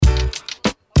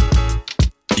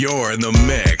You're in the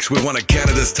mix with one of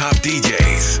Canada's top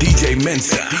DJs, DJ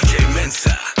Mensa. DJ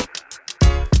Mensa.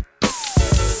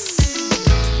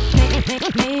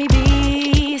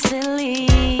 Maybe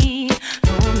silly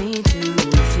for me to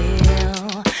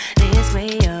feel this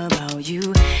way about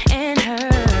you and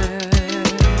her,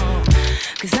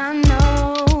 'cause I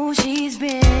know she's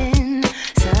been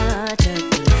such a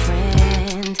good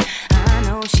friend. I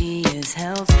know she has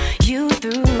helped you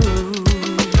through.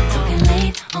 Talking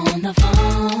late on the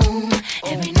phone,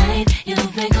 every night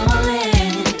you've been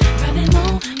calling, rubbing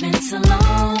moments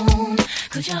alone.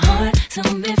 Could your heart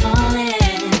soon be falling?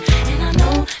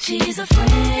 She's a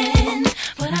friend,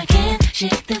 but I can't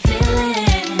shake the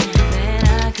feeling that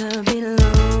I could be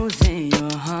losing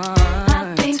your heart.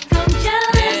 I think I'm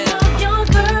jealous of your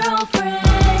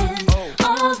girlfriend,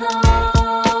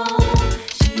 although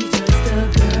she's just a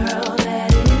girl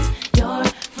that is your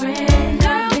friend. I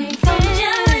think I'm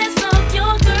jealous of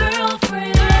your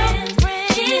girlfriend.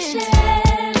 She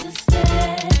shares a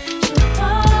special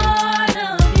part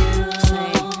of you.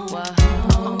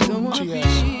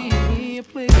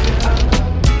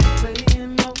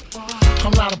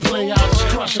 I'm not a player, I just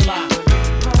crush a lot.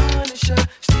 Punisher,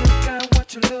 still got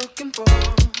what you're looking for.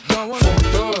 From a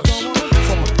thug.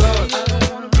 I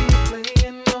don't wanna be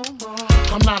playing no more.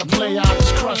 I'm not a player, I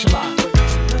just crush a lot. But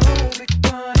you know Big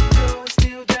Party Joe is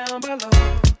still down below.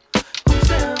 Who's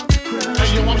down to crush?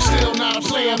 Hey yo, I'm still not a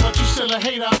player, but you still a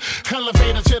hater.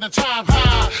 Elevator to the top,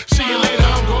 high. See you later,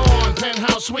 I'm gone.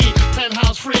 Penthouse suite,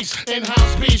 penthouse freaks,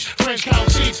 in-house beach, French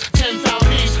couch seats,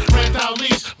 10,000 east, rent out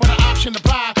lease, with an option to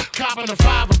buy. Copping the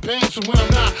 5 of Benz from when I'm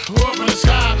not. Up in the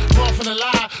sky, off in the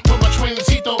lie. With my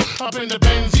twincito, up in the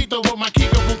Benzito. With my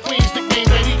Kiko from Queens, nickname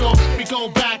Perico. We go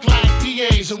back like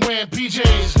PAs and wearing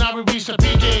PJs. Now we reach the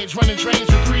P gauge, running trains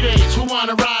for 3 days. Who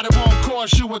wanna ride? It won't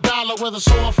cost you $1 with a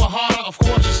sore for harder. Of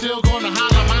course, you're still gonna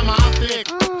holler, mama, I'm thick.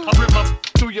 I rip my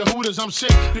through your hooters, I'm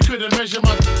sick. You couldn't measure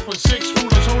my with 6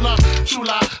 rulers. Hold up,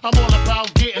 chula, I'm all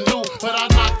about getting loot, but I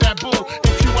knock that bull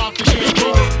if you out the shit.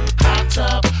 Hot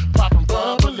tub, popping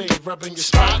bubbly, rubbing your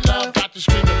spot, love. Got to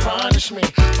scream and punish me,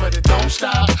 but it don't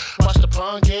stop. Watch the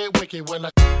pun get wicked when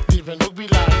I even look be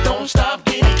like, don't stop,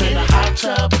 get it. In a hot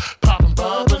tub, popping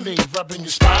bubbly, rubbing your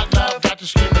spot, love. Got to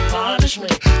scream and punish me,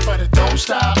 but it don't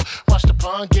stop. Watch the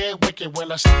pun get wicked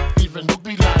when I even look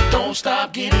be like, don't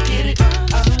stop, get it, get it.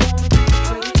 I don't wanna be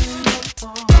playing no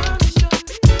more.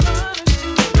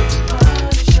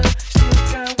 Punisher, still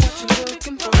got what you're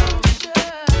looking for.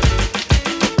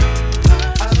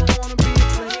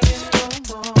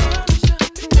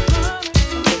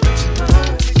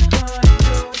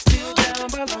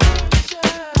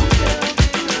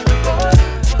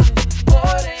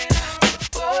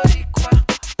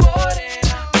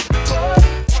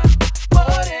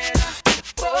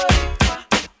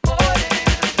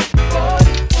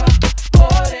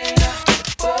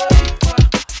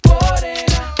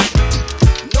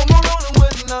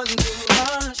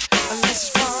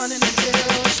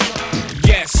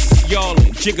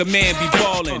 Jigga man be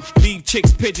ballin', leave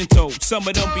chicks pigeon-toed, some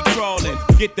of them be crawling.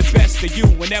 Get the best of you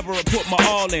whenever I put my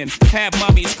all in. Have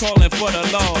mommies calling for the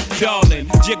law, darling.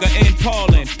 Jigga and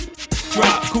Paulin',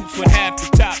 drop coops with half the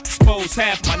top, expose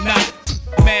half my knot.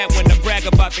 Mad when I brag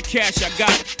about the cash I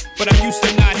got, but I'm used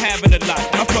to not having a lot.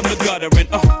 I'm from the gutter and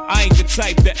I ain't the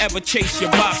type to ever chase your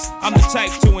box. I'm the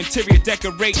type to interior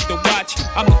decorate the watch.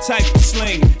 I'm the type to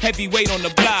sling heavyweight on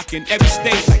the block in every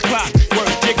state like clock.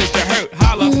 Work jiggers to hurt,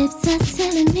 holla. Your lips are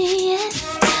telling me yes,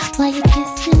 while you're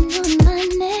kissing on my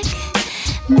neck,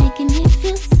 making me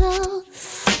feel so.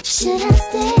 Should I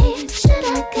stay? Should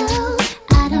I go?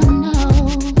 I don't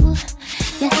know.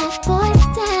 Your hot boy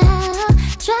style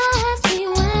drives me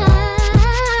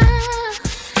wild,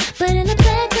 but in the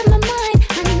back of my mind,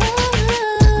 I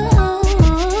know.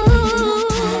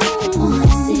 I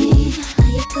wanna see how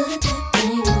you put that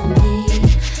thing on me.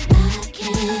 I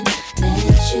can't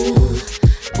let you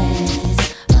mess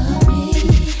up me,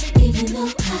 even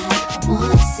though I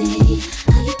wanna see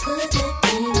how you put that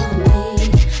thing on me.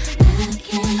 I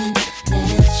can't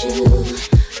let you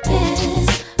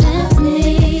mess up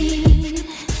me.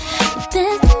 The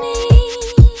best of me, the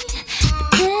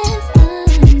best of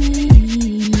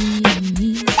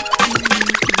me.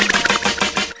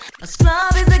 A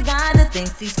scrub is a guy that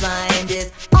thinks he's fly and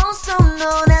is also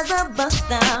known as a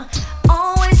buster.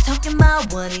 Always talking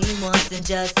about what he wants and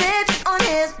just sits on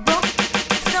his book.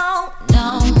 So,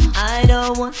 no, I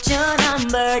don't want your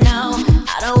number, no.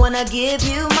 I don't wanna give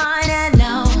you mine, and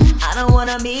no, I don't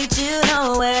wanna meet you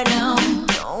nowhere, no.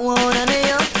 Don't want none of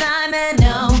your time, and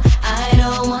no, I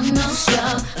don't want no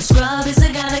scrub. A scrub is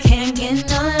a guy that can't get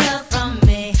no love from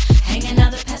me. Hanging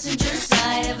out the passenger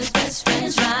side of his best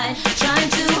friend's ride, trying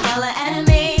to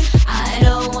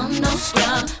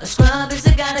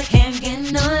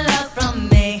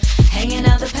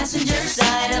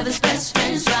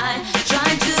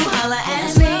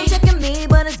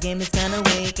is kinda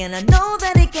weak, and I know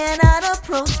that he cannot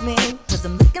approach me, 'cause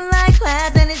I'm looking like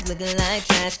class and he's looking like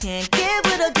trash. Can't get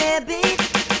with a deadbeat.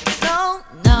 So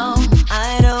no,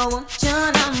 I don't want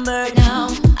your number, no.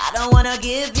 I don't wanna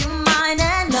give you mine,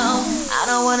 and no, I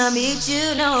don't wanna meet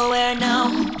you nowhere, no.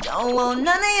 Don't want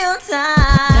none of your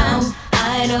time. No,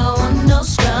 I don't want no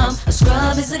scrub. A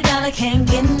scrub is a guy that can't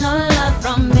get no love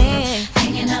from me.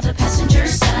 Hanging out the passenger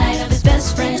side of his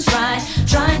best friend's ride,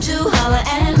 trying to holler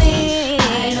at me.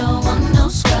 I don't want no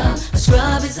scrub. A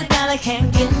scrub is a guy that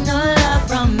can't get no love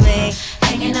from me.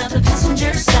 Hanging out the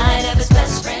passenger side of his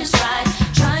best friend's ride,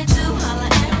 trying to holler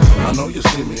at me. I know you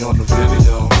see me on the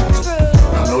video.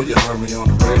 True. I know you heard me on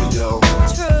the radio.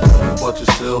 True. But you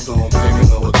still don't pay me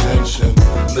no attention.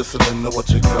 Listening to what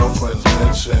your girlfriends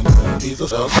mention. He's a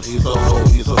hoe,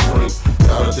 he's a freak.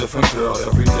 Got a different girl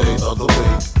every day of the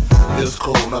week. It's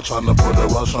cool, not trying to put a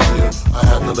rush on you. I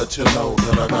had to let you know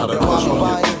that I got a crush on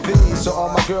you. So all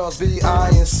my girls be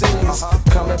I&C's.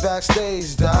 Coming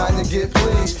backstage, dying to get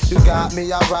pleased. You got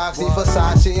me, I rock the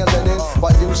Versace and linen.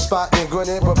 While you spotting,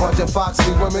 grinning with a bunch of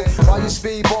foxy women. While you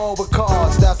speedball with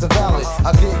cars, that's valid.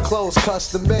 I get clothes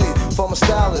custom made from a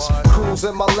stylist. Cruise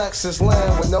in my Lexus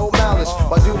land with no malice.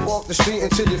 While you walk the street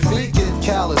until your feet get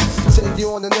callous. Take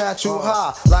you on the natural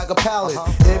high like a pallet.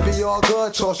 It be all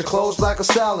good, toss your clothes like a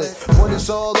salad. When it's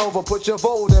all over, put your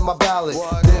vote in my ballot.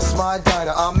 This my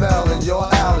diner, I'm Mel and you're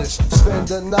Alice. Spend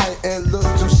the night and look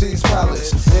to C's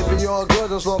Palace. It be all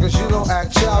good as long as you don't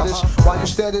act childish. While you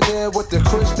standing there with the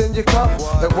crisp in your cup.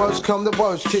 The worst come to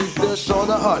worst, keep this on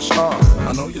the hush.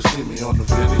 I know you see me on the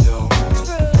video.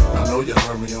 I know you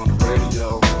heard me on the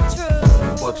radio.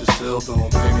 But you still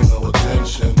don't pay me no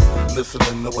attention.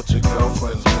 Listening to what your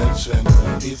girlfriends mention.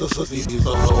 He's a sissy, he's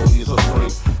a hoe, he's a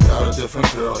freak. Got a different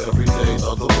girl every day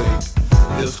of the week.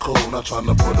 It's cool, not trying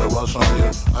to put a rush on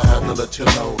you. I had to let you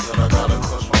know that I got a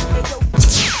crush on you.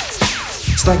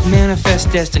 It's like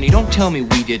manifest destiny. Don't tell me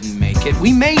we didn't make it.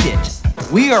 We made it.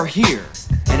 We are here.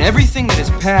 And everything that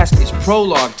is past is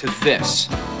prologue to this.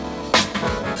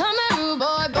 Come here, rude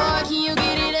boy, boy, can you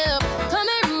get it up? Come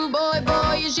here, rude boy,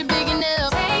 boy, is you big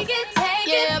enough? Take it,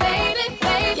 yeah, baby,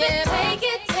 baby, yeah, take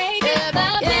it, yeah,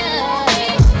 baby.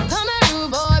 Come here,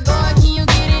 rude boy, boy, can you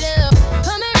get it up?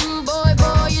 Come here, rude boy,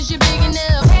 boy, is you big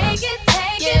enough? Take it,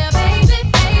 yeah, baby,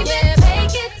 baby, yeah,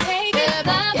 take it, yeah,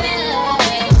 baby.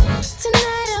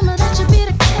 Tonight I'ma let you be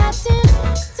the captain.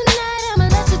 Tonight I'ma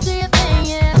let you do your thing,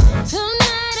 yeah.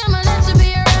 Tonight I'ma let you be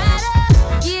a rider.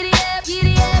 Giddy up,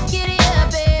 giddy up, giddy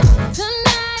up, babe.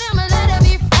 Tonight I'ma let it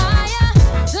be fire.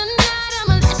 Tonight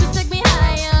I'ma let you take me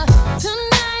higher.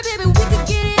 Tonight, baby, we could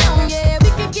get it on, yeah. We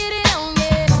could get it on,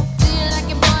 yeah. Do you like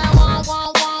it, boy? I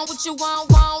want what you want.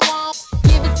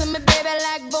 Give it to me, baby,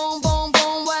 like boom, boom,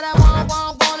 boom. What I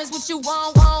want is what you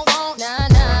want, nah,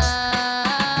 nah.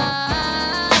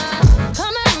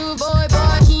 Come here, rude boy,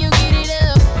 boy, can you get it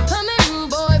up? Come here, rude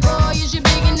boy, boy, is you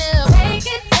big enough? Take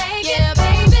it, yeah,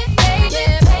 baby, baby,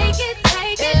 yeah, take it,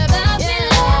 yeah, baby.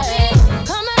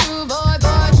 Come here, rude boy,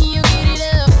 boy, can you get it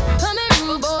up? Come here,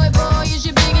 rude boy, boy, is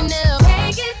you big enough?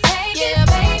 Take it, yeah,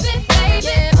 baby, baby,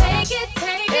 yeah, take it,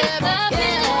 yeah, baby.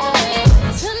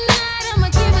 Tonight I'ma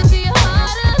give it to you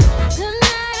harder.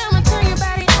 Tonight I'ma turn your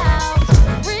body out.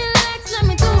 Relax, let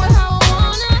me do it how I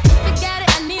wanna. You got it,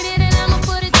 I need it, and I'ma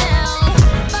put it down.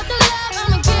 Fuck the love,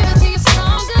 I'ma give it to you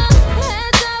stronger.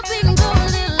 Heads up, we can go a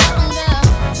little longer.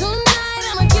 Tonight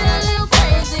I'ma get a little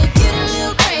crazy,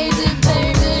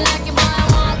 baby. Like it, boy, I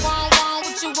want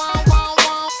what you want.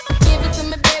 Give it to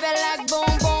me, baby, like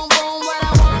boom, boom, boom. What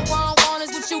I want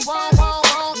is what you want,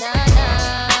 nah, nah.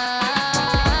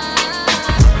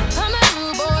 Come here,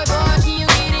 rude boy, can you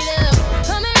get it up?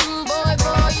 Come here, rude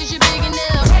boy, is you big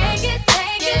enough? Take it,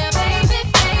 yeah, baby,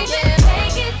 yeah,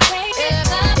 take it, yeah,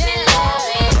 baby.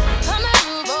 Come here,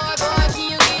 rude boy, can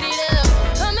you get it up?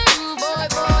 Come here, rude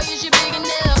boy, is you big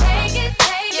enough? Take it,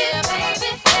 yeah, baby,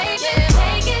 yeah,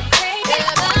 take it, yeah,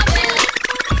 baby.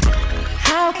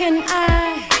 How can I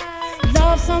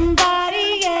love somebody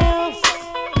else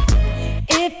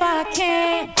if I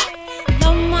can't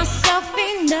love myself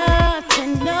enough to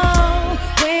know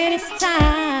when it's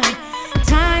time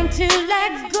to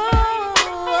let go?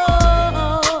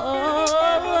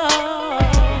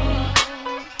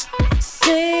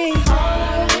 See, all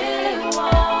I really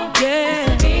want is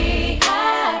to be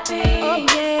happy. Oh,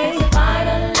 yeah. And to find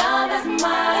a love that's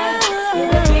mine.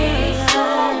 It'll be so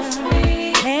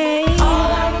sweet. Hey,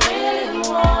 all I really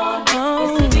want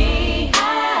is to be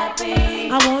happy.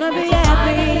 I wanna be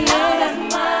happy. Love that's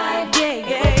mine. Yeah.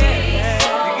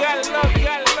 You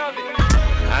gotta love it.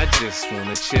 I just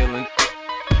wanna chill and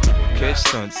catch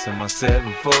stunts in my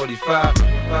 745.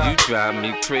 You drive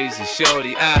me crazy,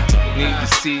 shorty. I need to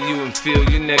see you and feel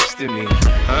you next to me.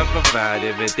 I provide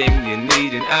everything you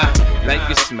need, and I like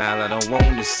your smile. I don't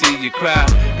want to see you cry.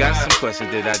 Got some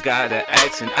questions that I gotta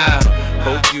ask, and I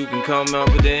hope you can come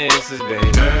up with the answers,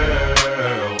 baby.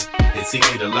 Girl, it's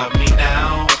easy to love me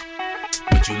now.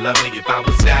 Would you love me if I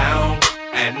was down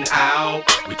and out?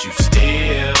 Would you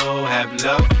still have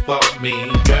love for me,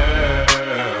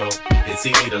 girl? It's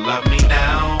easy to love me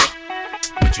now.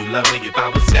 Would you love me if I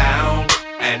was down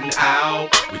and out?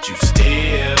 Would you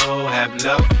still have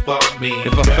love for me,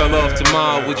 If I fell off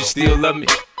tomorrow, would you still love me?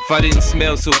 If I didn't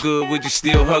smell so good, would you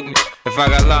still hug me? If I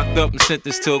got locked up and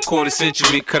sentenced to a quarter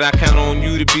century, could I count on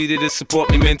you to be there to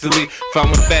support me mentally? If I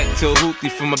went back to a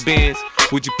hoopty for my bands,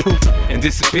 would you poof and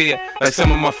disappear like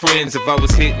some of my friends? If I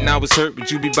was hit and I was hurt, would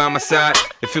you be by my side?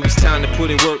 If it was time to put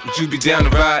in work, would you be down to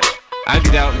ride? I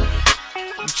get out and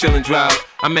you chill and drive.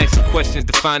 I'm asking questions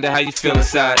to find out how you feel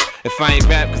inside. If I ain't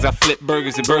rap cause I flip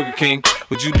burgers at Burger King,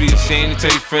 would you be ashamed to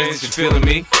tell your friends that you're feeling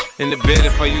me? In the bed,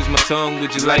 if I use my tongue,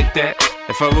 would you like that?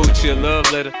 If I wrote you a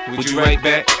love letter, would you write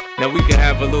back? Now we can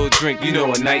have a little drink, you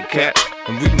know, a nightcap,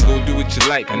 and we can go do what you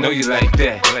like. I know you like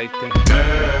that,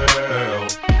 Girl,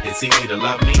 it's easy to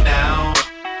love me now.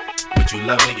 Would you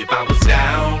love me if I was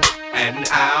down and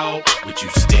out? Would you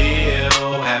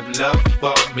still have love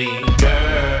for me,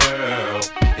 girl?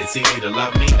 It's easy to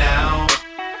love me now.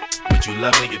 Would you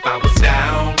love me if I was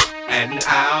down and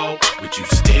out? Would you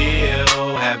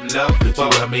still have love for me? Could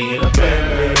you love me in a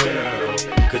girl?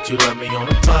 Could you love me on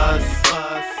a bus?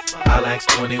 I'll ask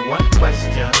 21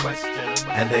 questions,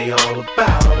 and they all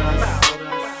about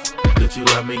us. Could you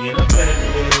love me in a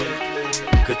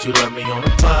bed? Could you love me on a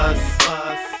bus?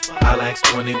 I'll ask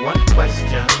 21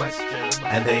 questions,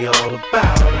 and they all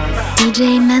about us.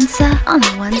 DJ Mensa on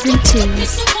the ones and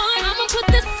twos. I'ma put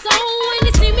this on. When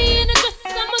you see me in the dress,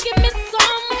 I'ma give me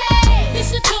some. Hey,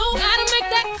 this your two, gotta make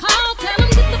that call. Tell them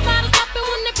get the bottle poppin'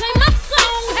 when they play my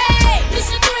song. Hey,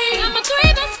 this your three, I'm a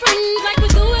three best friends. Like we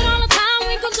do it all the time,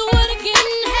 we gon' do it again.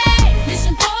 Hey, this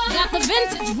your four, got the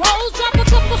vintage rolls. Drop a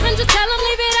couple hundred, tell them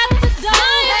leave it at the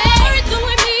door. Hey, you're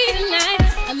doing me tonight.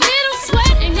 A little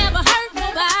sweat ain't never hurt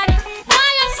nobody. Why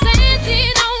I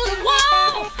standing on the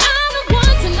wall? I'm the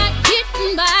one tonight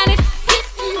getting body,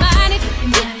 getting body,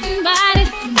 getting body,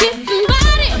 getting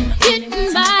body,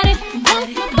 getting body.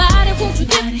 Want my body, won't you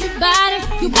get me body?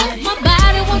 You want my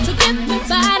body, won't you get me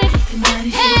body?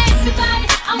 Hey, everybody,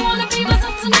 I wanna be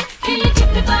myself tonight. Can you get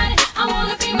me body? I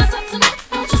wanna be myself tonight.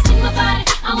 Don't you see my body?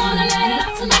 I wanna let it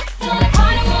out tonight. Wanna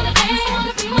party, wanna dance,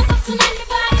 wanna be myself tonight.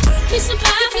 Mission 5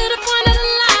 to the front of the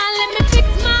line. Let me fix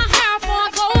my hair before I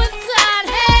go inside.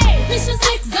 Hey, Mission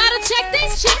 6, gotta check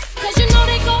these chicks, cause you know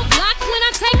they go block when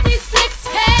I take these flicks.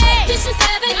 Hey, Mission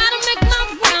 7, gotta make my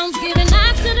rounds, giving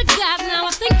eyes to the guys. Now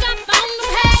I think I found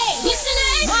them. Hey, Mission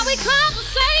 8, while we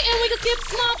conversate and we can skip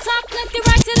small talk, let's get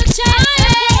right to the chase.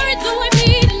 Hey, worry doing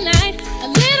me tonight. A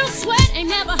little sweat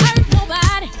ain't never hurt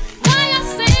nobody. Why I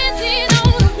standing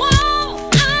on the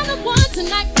wall? I'm the one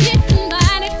tonight getting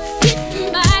body, getting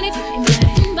body,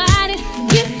 getting body,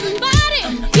 getting body,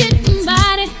 getting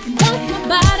body. Want my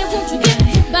body, won't you get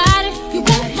me body? You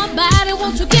want my body,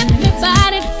 won't you get me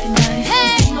body? Hey,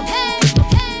 hey, hey.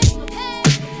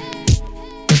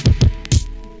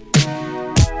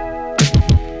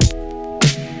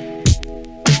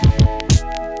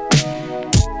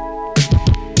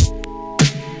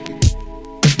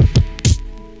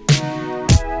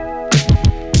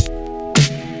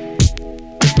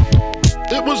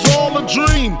 It was all a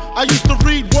dream. I used to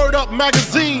read Word Up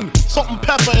magazine. Salt and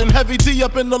Pepper and Heavy D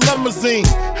up in the limousine,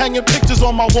 hanging pictures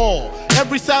on my wall.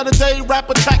 Every Saturday, rap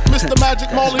attack, Mr.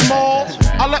 Magic Marley Marl.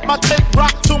 I let my tape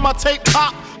rock till my tape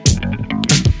pop.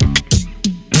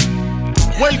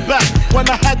 Way back when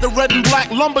I had the red and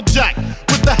black lumberjack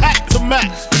with the hat to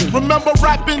match. Remember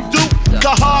rapping Duke?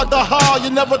 The hard, you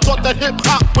never thought that hip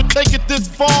hop would take it this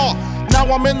far. Now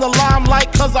I'm in the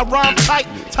limelight cause I rhyme tight.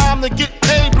 Time to get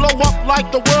paid, blow up like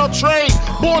the world trade.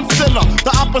 Born sinner,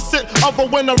 the opposite of a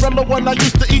winner. Remember when I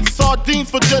used to eat sardines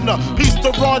for dinner? Peace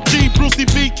to Ron G, Brucey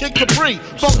B, Kid Capri,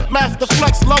 Funk Master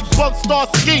Flex, Love Bug, Star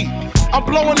Ski. I'm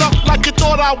blowing up like you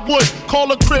thought I would.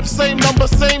 Call a crib, same number,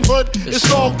 same hood.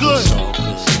 It's all good.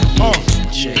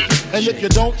 And if you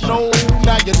don't know,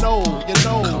 now you know, you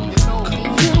know, you know.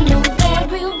 You know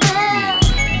very well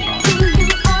who you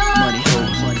are. Money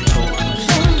hold.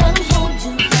 Don't let 'em hold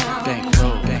you down.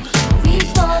 Bankroll. Reach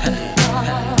for the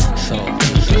stars. So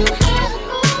You have a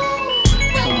goal,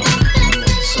 but nothing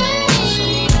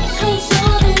missing. 'Cause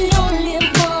you're the only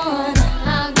one.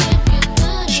 I'll give you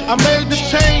good. I made the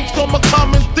change from a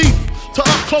common thief to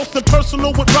up close and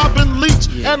personal with Robin Leach.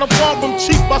 And I'm far from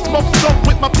cheap, I smoke skunk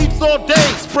with my peeps all day.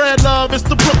 Spread love, it's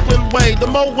the Brooklyn way. The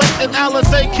Moet and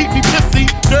Alizé keep me pissy.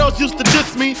 Girls used to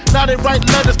diss me, now they write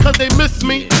letters cause they miss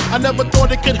me. I never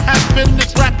thought it could happen,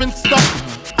 this rapping stuff.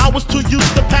 I was too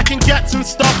used to packing gats and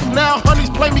stuff. Now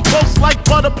honeys play me close like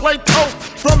butter play toast.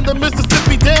 From the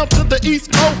Mississippi down to the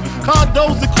East Coast.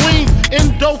 Condos in Queens,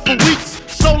 Indo for weeks.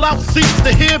 Sold out seats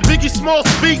to hear Biggie Small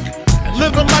speak.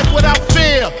 Living life without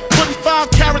fear. Putting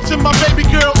 5 carats in my baby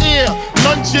girl ear.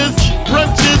 Lunches,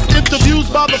 brunches, interviews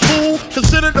by the fool.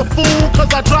 Considered a fool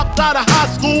cause I dropped out of high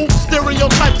school.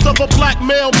 Stereotypes of a black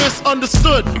male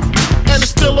misunderstood. And it's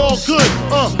still all good,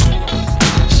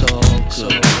 So,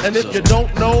 and if you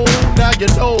don't know, now you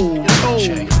know, you know.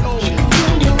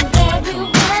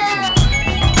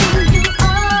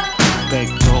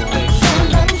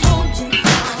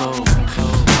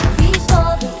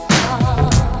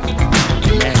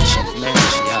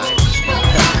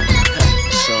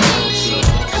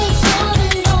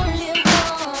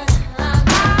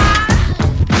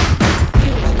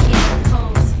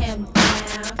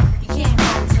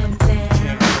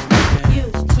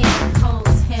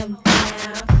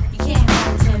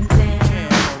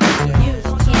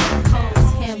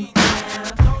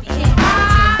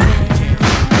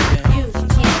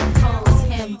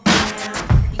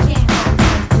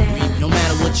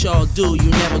 Do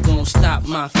you never gonna stop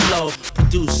my flow?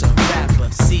 Producer, rapper,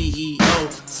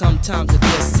 CEO. Sometimes I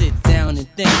just sit down and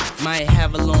think. Might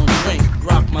have a long drink,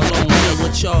 rock my long way.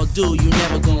 What y'all do? You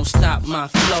never gonna stop my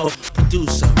flow.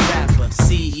 Producer, rapper,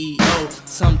 CEO.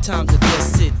 Sometimes I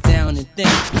just sit down and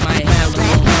think. Might have a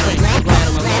long drink,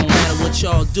 rock my long. No matter what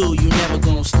y'all do, you never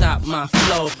gonna stop my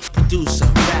flow. Producer,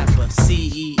 rapper,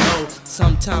 CEO.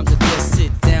 Sometimes I just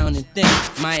sit down and think.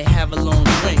 Might have a long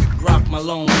drink, rock my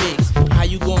long mix. How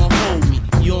you gonna hold me?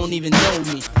 You don't even know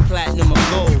me. Platinum or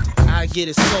gold, I get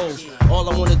it sold. All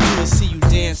I wanna do is see you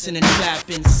dancing and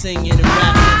clapping, singing and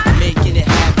rapping, making it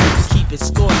happen. Keep it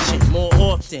scorching more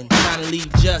often. Trying to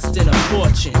leave just in a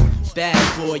fortune.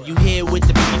 Bad boy, you hear what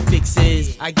the prefix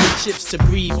is. I get chips to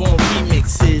breathe on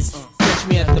remixes. Catch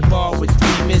me at the bar with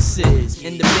 3 misses.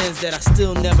 In the Benz that I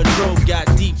still never drove, got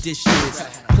deep dishes.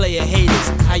 Player haters,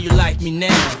 how you like me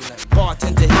now?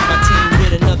 Bartender hit my team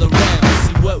with another round.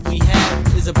 See what we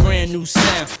have is a brand new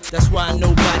sound. That's why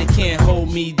nobody can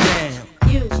hold me down.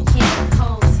 You can't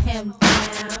hold him down.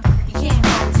 You can't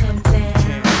hold him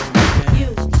down. You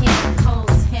can't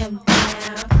hold him down.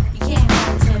 You can't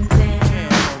hold him down.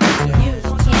 You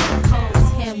can't hold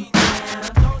him down.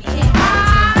 You can't hold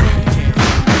him down.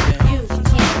 You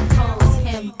can't hold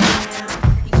him down.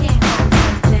 You can't hold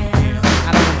him down.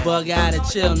 I don't bug out or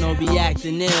chill, no be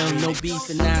acting ill. No beef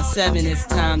at 9-7, it's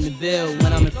time to build.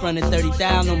 When I'm in front of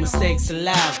 30,000, no mistakes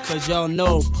allowed. Cause y'all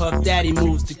know Puff Daddy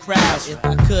moves the crowd. If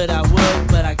I could, I would,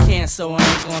 but I can't, so I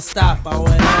ain't gonna stop. I owe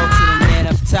it all to the man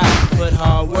up top. Put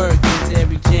hard work into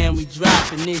every jam we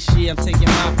drop. And this year I'm taking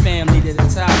my family to the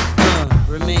top.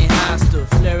 Remain hostile,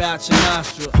 flare out your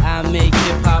nostril. I make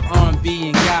hip-hop, R&B,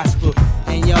 and gospel.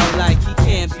 And y'all like, he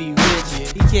can't be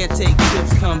rich. He can't take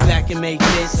trips, come back and make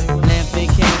this. Lamp in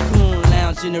Cancun,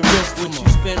 lounge in the wrist. What you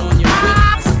spend on your whip,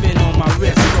 I spend on my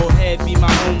wrist. Go ahead, be my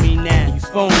homie now. You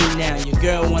phony now, your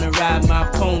girl wanna ride my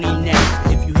pony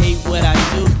now. If you hate what I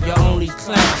do, you're only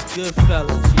clowns. Good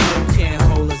fellas, you know you can't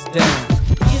hold us down.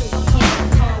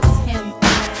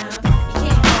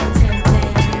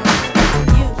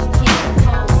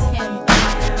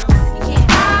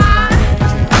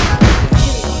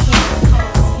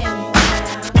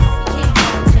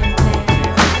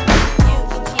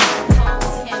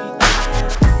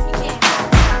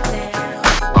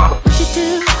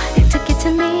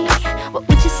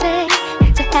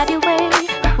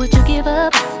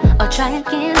 Try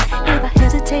again if I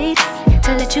hesitate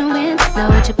to let you in. Now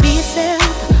would you be yourself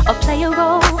or play a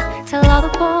role? Tell all the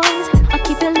boys or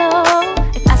keep it low.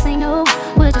 If I say no,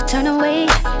 would you turn away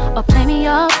or play me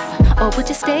off? Or would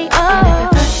you stay up? And if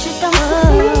at first you don't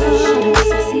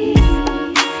succeed,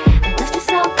 then dust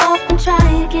yourself off and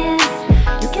try again.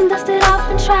 You can dust it off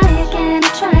and try again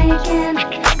and try again.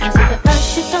 Cause if at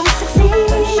first you don't succeed,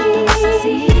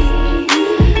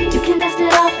 you can dust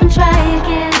it off and try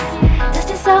again. Dust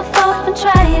yourself off and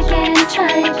try again,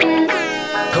 try again.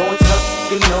 Going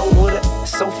tough, you know what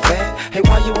it's so fat. Hey,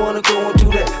 why you wanna go and do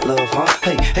that, love, huh?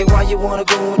 Hey, why you wanna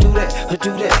go and do that, or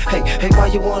do that? Hey, why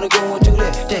you wanna go and do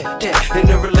that, in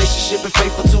a relationship and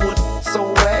faithful to it,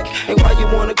 so whack. Hey, why you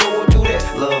wanna go and do that,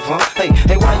 love, huh? Hey,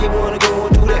 why you wanna go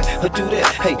and do that, or do that?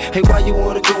 Hey, why you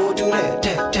wanna go and do that,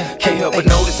 help but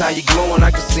notice how you glowing, I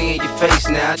can see in your face.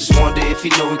 Now I just wonder if you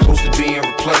know we're close to being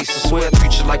replaced. I swear I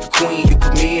treat you like a queen, you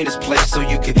put me in this place so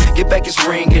you can get back his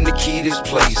ring and the key to this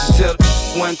place. Tell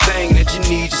one thing that you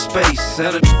need your space,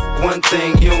 and one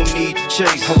thing you don't need to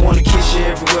chase. I wanna kiss you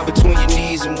everywhere between your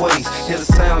knees and waist. Hear the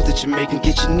sounds that you make and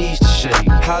get your knees to shake.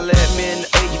 Holla at me in the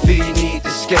A, you feel you need to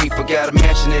escape. I got a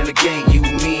mansion in the gate, you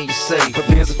and me and you safe. Her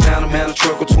Benz, I found a man, a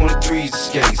truck with 23s to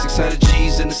skate. 600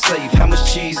 G's in the safe, how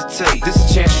much cheese it take? This is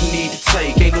a chance you need to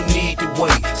take, ain't no need to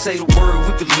wait. Say the word,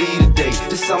 we could lead a day.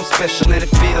 This something special and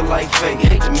it feel like fate.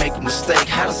 Hate to make a mistake,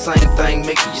 how the same thing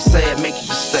making you sad, making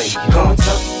you stay. Going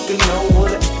tough, you know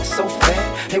what it so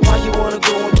fat. Hey, why you wanna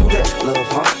go and do that, love,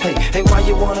 huh? Hey, why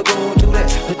you wanna go and do that,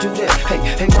 or do that?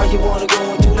 Hey, why you wanna go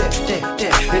and do that, that?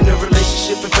 In a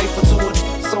relationship and faithful to it,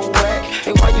 so whack.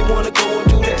 Hey, why you wanna go and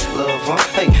do that, love, huh?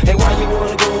 Hey, why you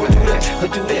wanna go and do that, or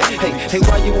do that? Hey,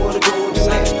 why you wanna go and do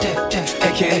that, that?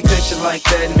 Hey, can't touch it like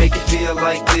that and make it feel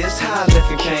like this. How I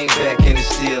left and came back and it's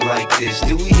still like this.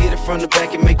 Do we hit it from the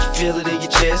back and make you feel it in your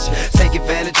chest? Take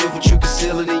advantage of what you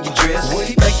conceal it in your dress. Would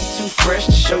he make you too fresh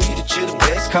to show you that you're the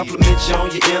best? Compliment you on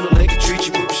your intellect and treat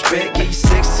you with respect. Give you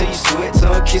sex till you sweat,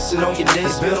 tongue kissing on your neck.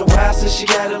 It's been a while since you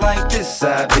got it like this,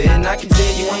 I bet. And I can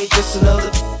tell you ain't just another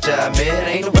I met.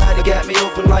 Ain't nobody got me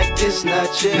open like this, not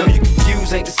yet. No, you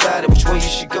confused, ain't decided which way you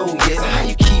should go yet. So how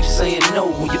you keep saying no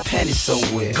when your panties so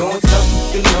wet? Going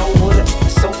tough, you know what it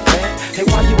so fat. Hey,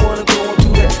 why you wanna go and do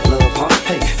that, love, huh?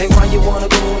 Hey, why you wanna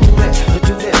go and do that, or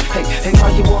do that? Hey, why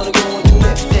you wanna go and do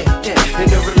that, that? In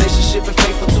a relationship and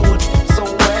faithful to it, so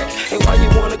whack. Hey, why you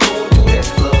wanna go and do that,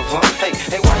 love, huh?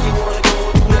 Hey, why you wanna go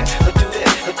and do that, or do that,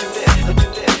 or do that, or do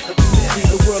that, or do that? See,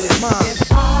 the world is mine.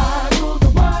 If I rule the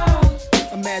world,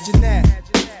 imagine that.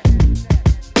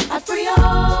 I free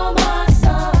all my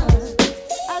sons.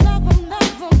 I love them,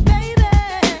 baby.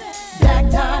 Black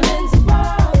diamonds and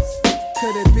pearls.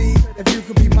 Could it be, if you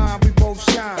could be mine, we both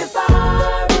shine. If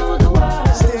I rule the world,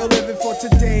 still living for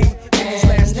today, in these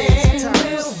last days and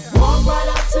times. We'll walk right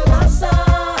up to the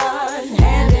sun,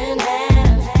 hand in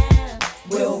hand.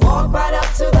 We'll walk right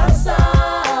up to the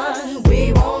sun,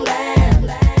 we won't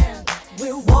land.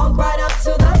 We'll walk right up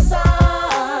to the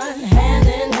sun, hand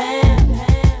in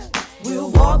hand. We'll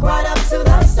walk right up to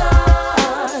the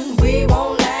sun, we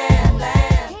won't land.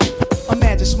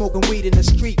 Imagine smoking weed in the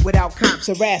street without cops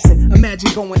harassing.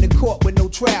 Imagine going to court with no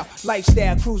trial.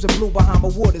 Lifestyle cruising blue Bahama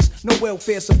waters. No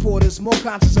welfare supporters. More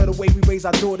conscious of the way we raise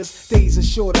our daughters. Days are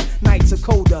shorter, nights are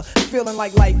colder. Feeling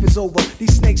like life is over.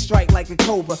 These snakes strike like a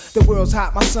cobra. The world's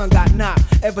hot, my son got knocked.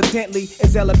 Evidently,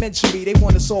 it's elementary. They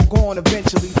want us all gone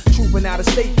eventually. Trooping out of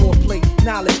state for a plate.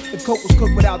 Knowledge, if coke was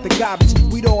cooked without the garbage,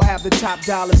 we'd all have the top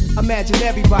dollars. Imagine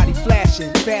everybody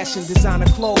flashing. Fashion, designer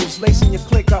clothes. Lacing your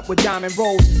click up with diamond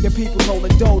rolls. Your people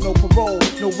holding dough, no parole,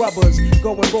 no rubbers.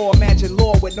 Going raw, imagine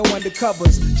law with no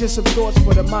undercovers. Just some thoughts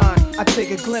for the mind. I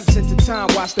take a glimpse into time,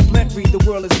 watch the blimp read, the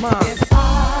world is mine. If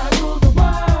I rule the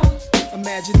world,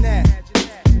 imagine that.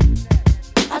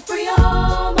 I free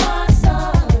all my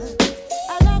sons.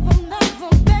 I love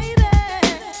them, baby.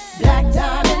 Black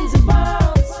diamonds and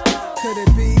pearls. Could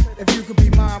it be, if you could be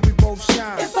mine, we both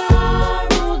shine. If I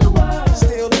rule the world,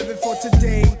 still living for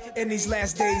today, in these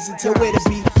last days until where to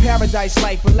be. Paradise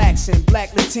life relaxing,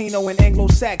 black, Latino, and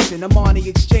Anglo-Saxon. Amani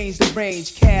exchange the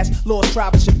range, cash, lost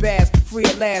tribe of Shabazz. Free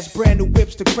at last, brand new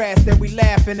whips to crash. Then we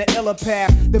laugh in the illa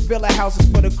path. The villa houses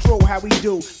for the crew, how we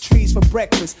do. Trees for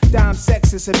breakfast, dime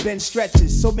sexes have been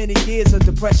stretches. So many years of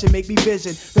depression make me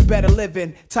vision the better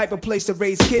living. Type of place to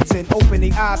raise kids in.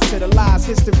 Opening eyes to the lies,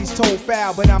 history's told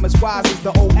foul. But I'm as wise as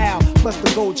the old owl. Plus the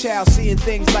gold child, seeing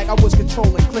things like I was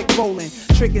controlling. Click rolling,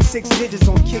 tricking 6 digits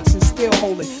on kicks and still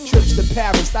holding. Trips to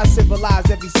Paris, I civilize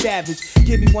every savage.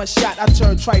 Give me one shot, I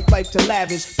turn tripe life to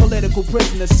lavish. Political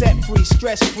prisoner, set free,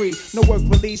 stress free. No work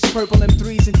release, purple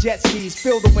M3s and jet skis.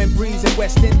 Feel the wind breeze in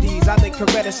West Indies. I think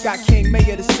Coretta Scott King,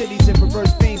 mayor of the cities, and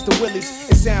reverse fiends to Willies.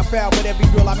 It sound foul, but every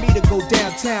girl I meet to go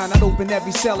downtown. I'd open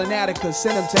every cell in Attica,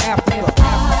 send them to Africa.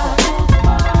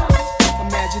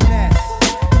 Imagine that.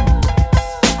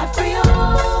 I free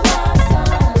all my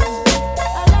sons.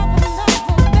 I love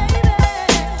them, baby.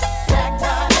 Black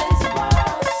diamonds and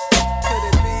pearls. Could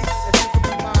it be, if you could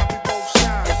be mine, we both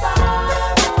shine. If I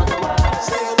rule the world,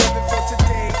 still living for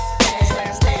today, these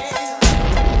last days of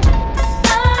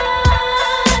time.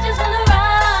 I just wanna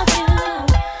rock you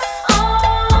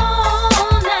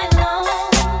all night long.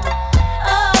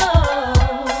 Oh,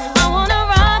 I wanna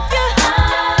rock you.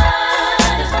 I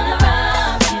just wanna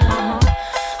rock you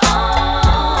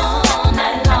all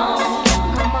night long.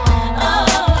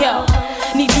 Oh, Yo,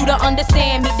 need you to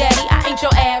understand me, daddy. I ain't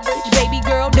your average baby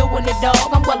girl doing it, dog.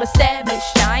 I'm well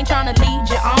established. I ain't tryna lead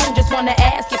you on. Just wanna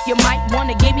ask if you might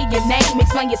wanna give me your your name,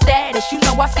 explain your status. You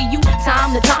know I see you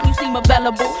time to time, you seem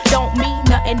available. Don't mean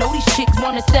nothing, know these chicks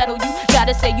wanna settle you.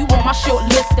 Gotta say you on my short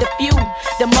list of few.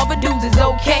 Them other dudes is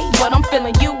okay, but I'm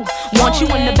feeling you. Want you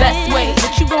in the best way.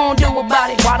 What you gonna do about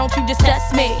it? Why don't you just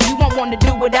test me? You won't wanna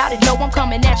do without it. No, I'm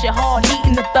coming at you hard,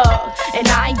 eating the thug. And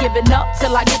I ain't giving up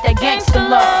till I get that gangster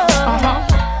love.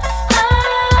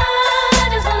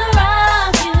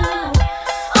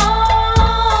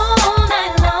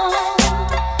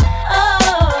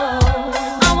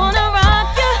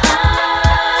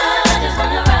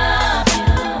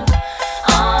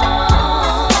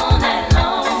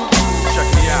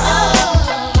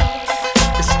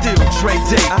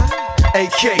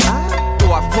 AK,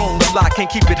 though I've grown a lot, can't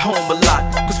keep it home a lot.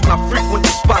 Cause when I frequent the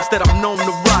spots that I'm known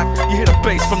to rock, you hear the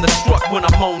bass from the truck when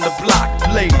I'm on the block.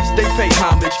 Ladies, they pay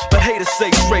homage, but haters say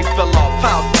Dre fell off.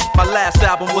 How? My last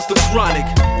album was The Chronic.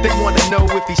 They wanna know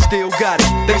if he still got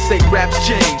it. They say raps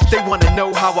changed, they wanna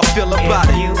know how I feel about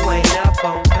it. You ain't up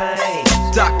on pain.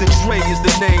 Dr. Dre is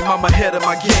the name, I'm ahead of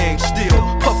my game. Still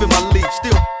puffin' my leaf,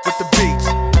 still with the beats.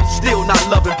 Still not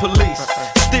loving police.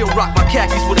 Still rock my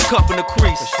khakis with a cuff and a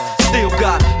crease. Still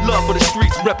got love for the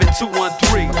streets, reppin'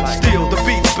 213. Still the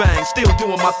beat bang, still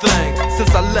doing my thing.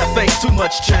 Since I left, ain't too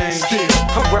much change. Still,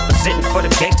 I'm representing for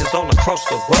the gangsters all across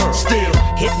the world. Still,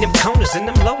 hitting them corners and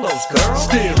them lolos, girl.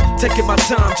 Still, taking my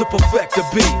time to perfect the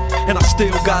beat. And I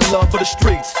still got love for the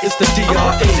streets. It's the DRE.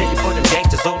 I'm representing for the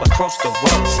gangsters all across the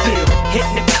world. Still,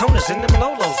 hitting them corners and them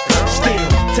lolos, girl. Still,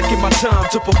 taking my time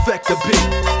to perfect the beat.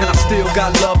 And I still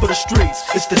got love for the streets.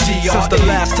 It's the DRE. Since the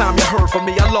last time you heard from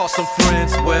me, I lost some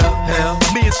friends. Well, hell,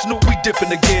 me and Snoop, we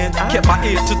dipping again. Kept my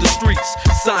ear to the streets,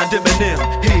 signed Eminem.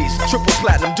 He's triple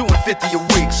platinum, doing 50 a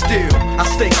week. Still, I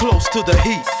stay close to the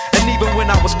heat. And even when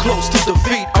I was close to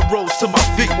defeat, I rose to my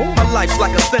feet. My life's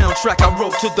like a soundtrack, I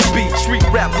wrote to the beat. Street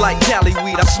rap like Cali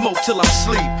weed, I smoke till I'm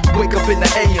sleep. Wake up in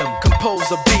the AM, compose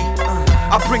a beat.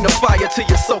 I bring the fire till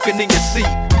you're soaking in your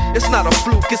seat. It's not a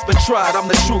fluke, it's been tried,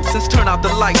 I'm the truth. Since turn out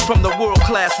the lights from the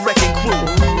world-class wrecking crew,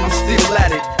 I'm still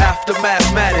at it, after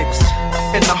mathematics.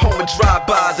 In the home of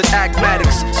drive-bys and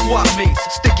acmatics. Swap meets,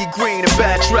 sticky green and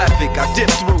bad traffic. I dip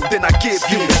through, then I give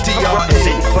you the DRE. I'm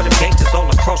representing for the gangsters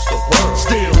all across the world.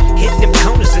 Still, hitting them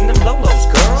corners and them lolos,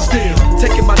 girl. Still,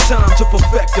 taking my time to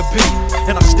perfect the beat.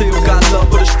 And I still got love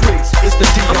for the streets. It's the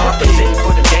DRE. I'm representing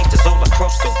for the gangsters all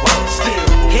across the world. Still,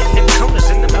 hitting them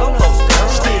corners and them lolos, girl.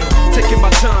 Still, taking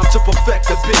my time to perfect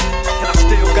the beat. And I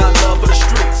still got love for the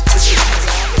streets. It's the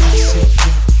DRE. I see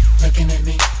you looking at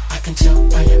me. I can tell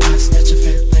by your eyes that you're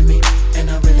feeling me. And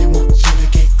I really want you to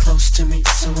get close to me.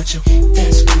 So would you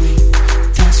dance with me?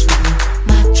 Dance with me.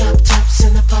 My drop tops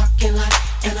in the parking lot.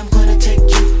 And I'm gonna take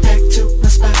you back to my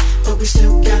spot. But we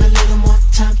still got a little more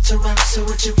time to rock. So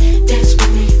would you dance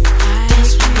with me?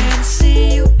 Dance with me. I can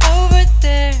see you over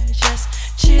there, just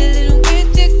chilling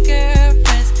with your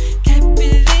girlfriends. Can't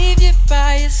believe you're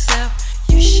by yourself.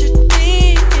 You should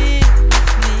be here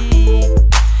with me,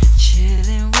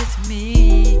 chilling with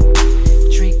me,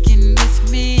 drinking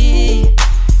with me,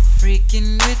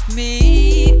 freaking with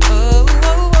me. Oh,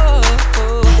 oh, oh,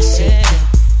 oh. I see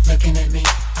you looking at me.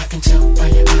 I can tell by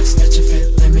your eyes that you're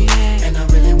feeling me. And I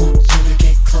really want you to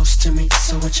get close to me.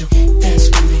 So would you dance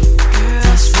with me?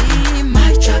 Dance with me.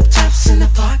 My drop tops in the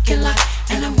parking lot.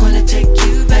 And I'm gonna take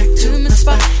you back to my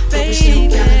spot. But we still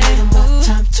got a little more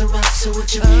time to rock. So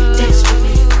would you dance with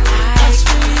me? Dance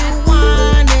with me.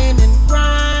 Whining and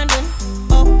grinding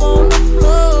up on the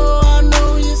floor. I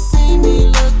know you see me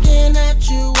looking at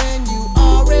you, and you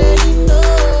already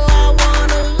know I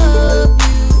wanna love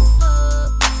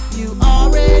you. You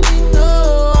already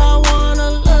know I wanna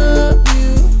love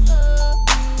you.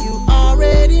 You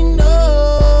already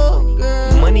know,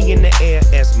 girl. Money in the air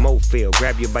as Mo feel.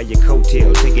 Grab you by your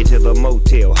coattail, take it to the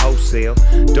motel, wholesale.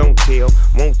 Don't tell,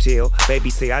 won't tell. Baby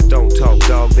say I don't talk,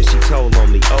 dog, but she told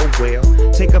on me. Oh well,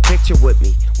 take a picture with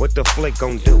me. What the flick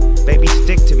gon' do? Baby,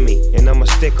 stick to me, and I'ma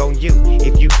stick on you.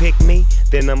 If you pick me,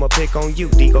 then I'ma pick on you.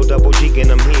 D-Go double G,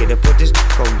 and I'm here to put this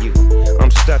on you.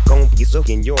 I'm stuck on you,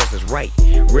 and yours is right.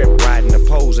 Rip riding the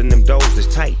poles, and them doors is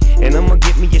tight. And I'ma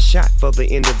get me a shot for the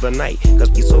end of the night. Cause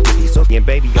be so, and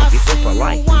baby, I'll be so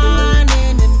polite.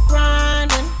 Whining and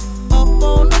grinding up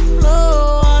on the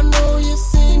floor. I know you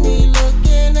see me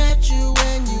looking at you,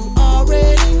 and you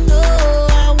already know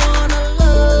I wanna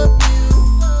love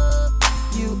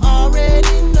you. You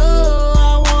already know I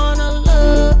wanna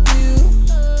love you.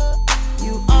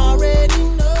 You already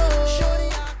know.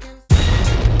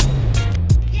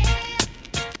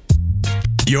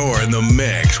 You're in the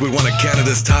mix with one of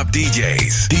Canada's top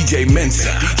DJs, DJ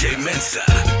Mensa. DJ Mensa.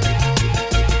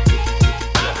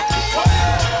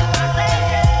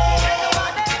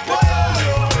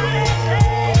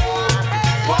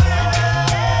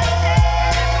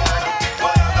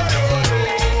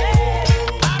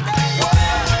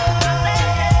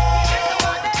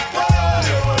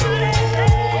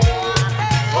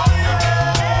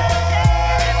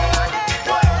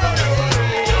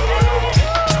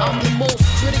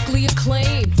 critically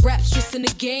acclaimed. Raps just in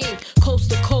the game.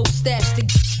 Coast to coast, stash the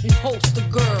and host the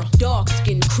girl. Dark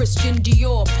skin, Christian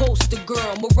Dior, poster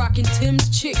girl. Moroccan Tim's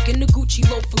chick and the Gucci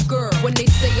loafer girl. When they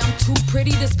say I'm too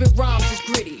pretty, to spit rhymes is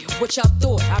gritty. What y'all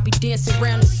thought? I be dancing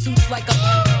around in suits like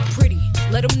I'm pretty.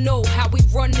 Let them know how we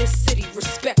run this city.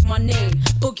 Respect my name.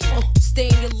 Boogie, stay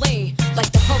in your lane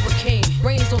like the hurricane.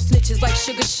 Rains on snitches like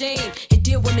Sugar Shane. And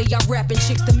deal when they y'all rapping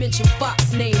chicks to mention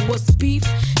Fox name. What's beef?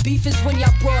 Beef is when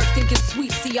y'all broads think it's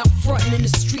sweet. See, I'm frontin' in the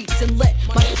streets and let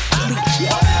my leak.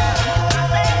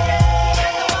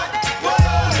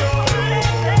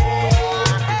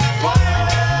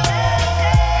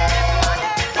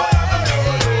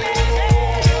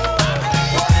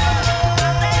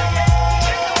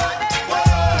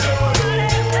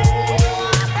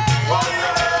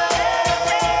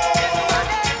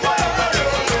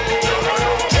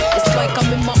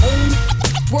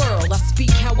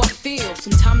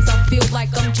 Sometimes I feel like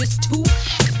I'm just too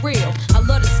real. I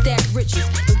love to stack riches,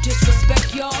 no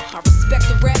disrespect y'all. I respect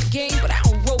the rap game, but I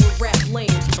don't roll with rap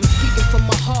lames. I'm speaking from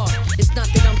my heart. It's not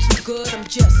that I'm too good, I'm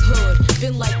just hood.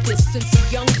 Been like this since a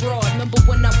young broad. Remember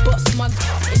when I bust my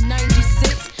in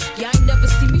 96? Yeah, I ain't never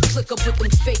see me flick up with them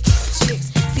fake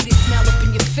chicks. See they smile up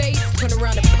in your face, turn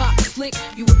around and pop slick.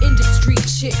 You an industry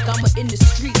chick, I'm an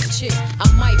industry chick. I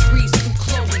might breeze through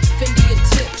Chloe, Fendi or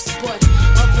tips, but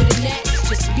other than that, it's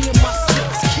just me and my six.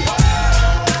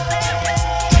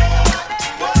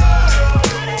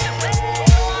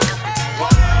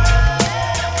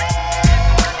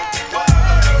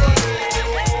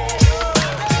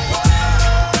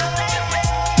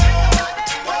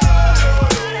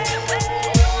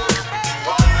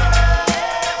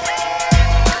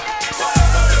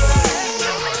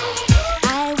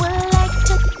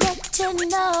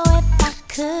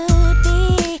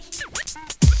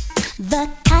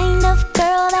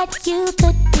 You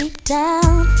could be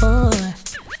down for.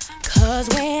 Cause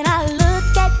when I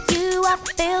look at you, I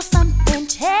feel something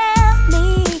tell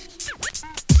me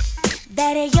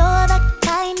that you're the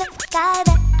kind of guy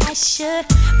that I should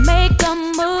make a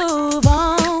move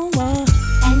on.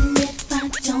 And if I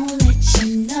don't let you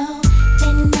know,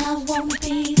 then I won't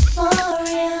be for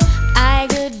real. I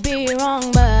could be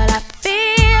wrong, but I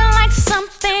feel like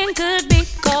something could be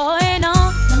going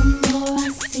on. The more I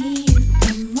see you,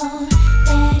 the more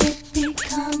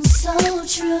becomes so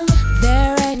true.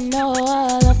 There ain't no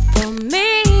other for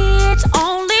me, it's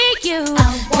only you. I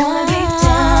wanna be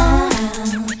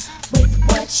down with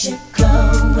what you're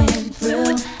going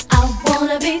through. I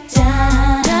wanna be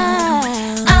down.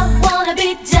 I wanna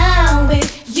be down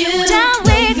with you. Down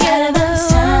with you. The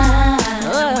time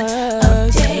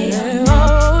of day or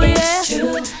night, it's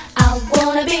true. I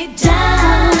wanna be down.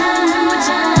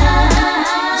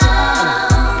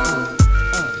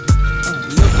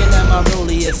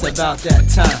 It's about that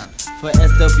time for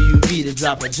SWV to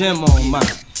drop a gem on mine.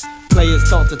 Players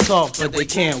talk the talk, but they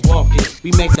can't walk it.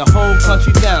 We make the whole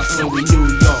country bounce when we New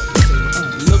York.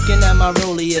 Looking at my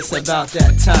rollie, it's about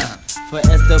that time for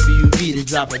SWV to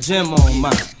drop a gem on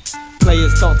mine.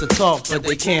 Players talk the talk, but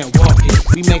they can't walk it.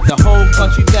 We make the whole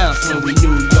country bounce when we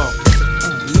New York.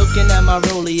 Looking at my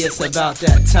rollie, it's about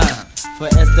that time for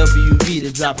SWV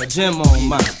to drop a gem on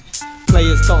mine.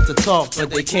 Players talk the talk, but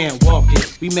they can't walk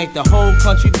it. We make the whole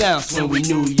country bounce when we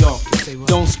New York.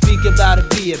 Don't speak about it,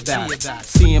 be about it.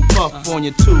 Seeing Puff on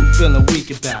your tube, feeling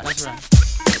weak about it.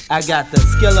 I got the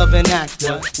skill of an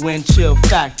actor, wind chill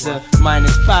factor,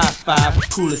 -5.5,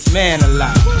 coolest man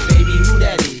alive. Baby, who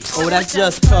that is? Oh, that's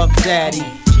just Puff Daddy.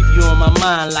 Keep you on my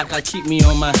mind like I keep me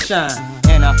on my shine.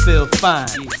 And I feel fine,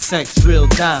 sex real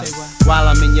dimes. While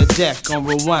I'm in your deck on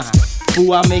rewind.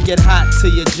 Ooh, I make it hot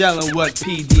till you're gelling what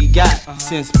PD got.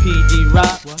 Since PD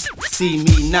rock, see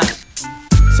me not.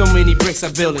 So many bricks,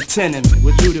 I build a tenement.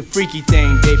 We'll do the freaky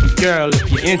thing, baby girl, if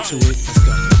you're into it. Let's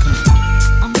go.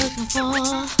 I'm looking for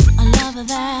a lover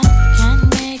that can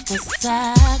make a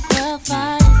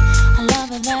sacrifice. A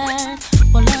lover that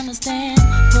will understand,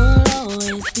 will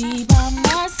always be by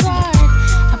my side.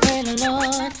 I pray the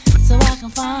Lord so I can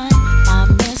find my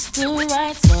Mr.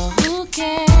 Right. So who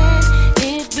can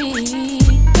it be?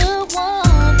 The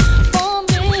one for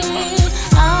me.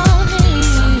 I'll need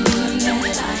someone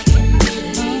that I can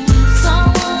believe,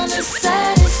 someone to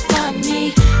satisfy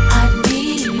me. I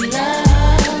need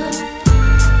love.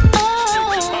 Oh,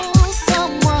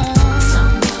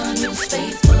 someone who's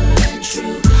faithful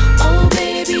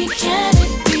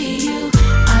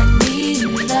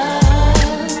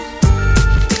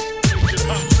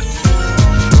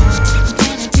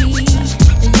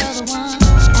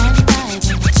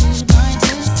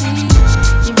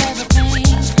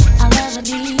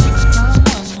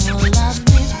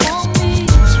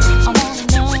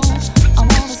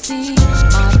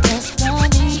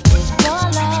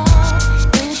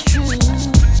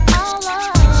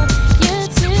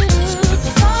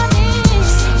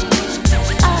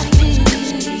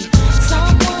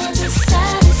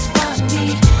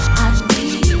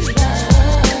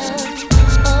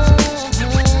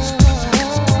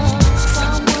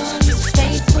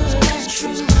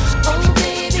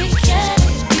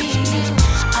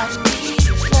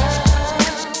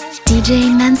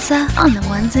Mensa on the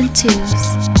ones and twos.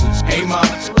 Hey, ma,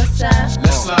 What's up?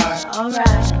 let's slide.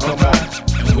 Alright.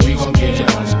 Alright, and we gon' get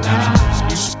it on tonight.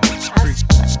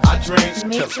 I drink,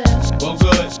 Me too. well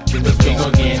good, cause we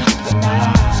gon' get it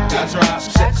tonight. Got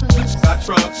drops, Got clues. got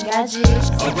trucks, Got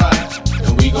G's. alright,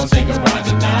 and we gon' take a ride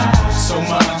tonight. So,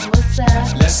 ma, What's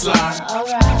up? let's slide.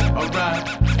 Alright.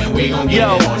 Alright, and we gon' get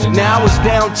Yo, it on tonight. now it's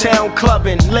downtown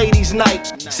clubbing, ladies' night.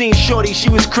 Seen Shorty, she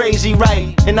was crazy,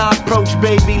 right? And I approached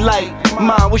baby like,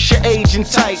 Mom, what's your age and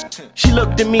type? She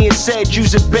looked at me and said,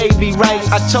 you's a baby, right?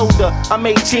 I told her, I'm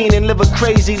 18 and live a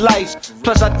crazy life.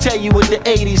 Plus I tell you what the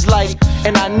 80s like,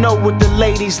 and I know what the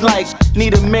ladies like.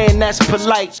 Need a man that's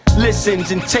polite,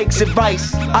 listens and takes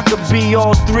advice. I could be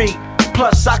all three,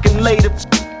 plus I can lay the...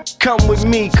 Come with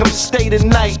me, come stay the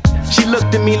night. She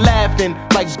looked at me laughing,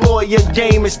 like boy your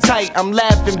game is tight. I'm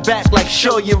laughing back like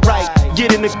sure you're right.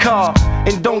 Get in the car,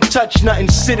 and don't touch nothing,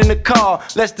 sit in the car.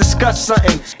 Let's discuss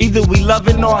something, either we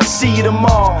loving or I see you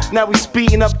tomorrow. Now we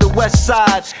speeding up the west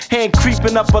side, hand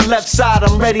creeping up her left side.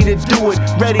 I'm ready to do it,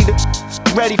 ready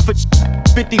for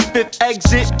 55th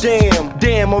exit.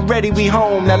 Damn, already we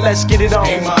home, now let's get it on.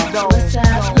 Hey, ma, What's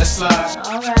up? let's slide.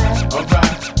 Alright.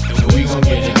 Alright, and we gon'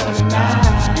 get it on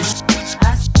tonight.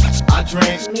 I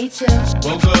drink, Me too.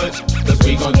 well good, cause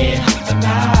we gon' get it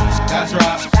tonight. Got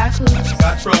drops, Got clues.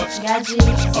 got trucks, Got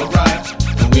G's.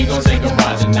 alright, and we gon' take a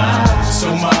ride tonight. So,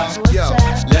 ma, What's up?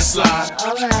 let's slide.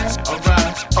 Alright.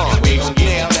 Alright, and we gon'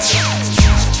 get it.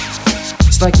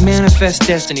 It's like manifest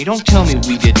destiny. Don't tell me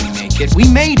we didn't make it. We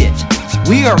made it.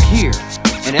 We are here.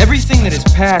 And everything that is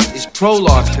past is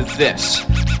prologue to this.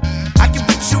 I can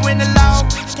put you in a log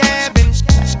cabin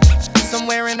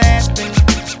somewhere in Aspen.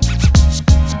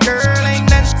 Girl, ain't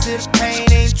nothing to the pain,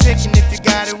 ain't tricking if you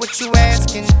got it. What you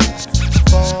asking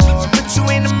for? Put you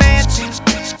in a mansion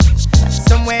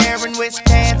somewhere in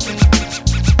Wisconsin.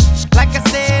 Like I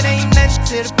said, ain't nothing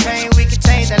to the pain. We can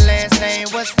change that last name.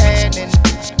 What's happening?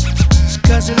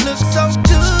 Cause you look so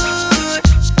good.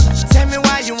 Tell me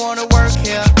why you wanna work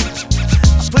here.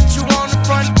 I put you on the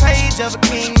front page of a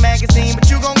King magazine, but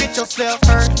you gon' get yourself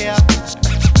hurt here.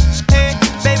 Hey,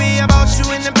 baby, I bought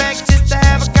you in the back just to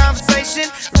have a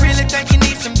conversation. Really think you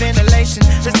need some ventilation.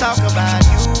 Let's talk about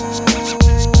you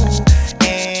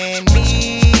and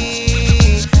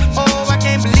me. Oh, I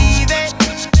can't believe it.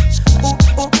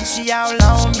 Ooh, she all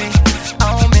on me,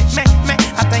 man.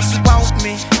 I think she want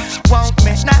me.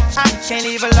 Nah, I can't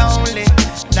leave her lonely.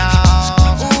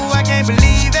 Nah, ooh, I can't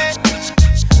believe it.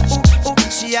 Ooh,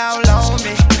 she all on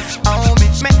me,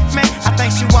 man. I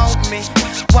think she want me.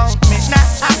 Nah,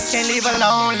 I can't leave her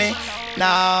lonely.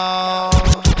 No,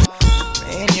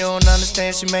 man, you don't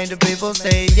understand. She made the people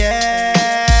say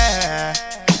yeah.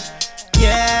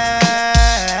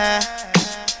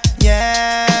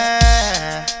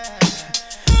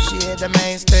 She hit the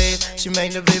main stage. She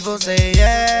made the people say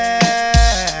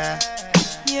yeah.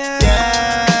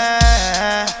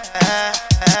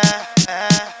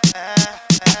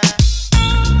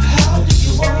 How do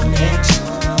you want it?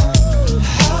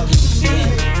 How do you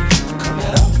feel? Coming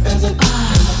up as a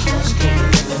cash game,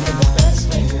 living in the best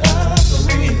thing for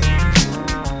real.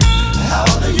 How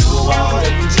do you want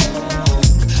it?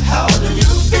 How do you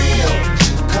feel?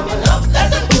 Coming up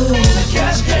as a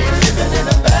cash game, living in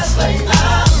the best thing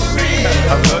for real.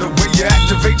 I love the way you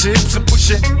activate your hips and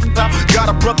push it out. Got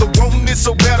a brother wanting it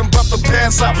so bad I'm about to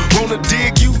pass out. Wanna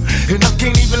dig you, and I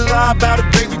can't even lie about it,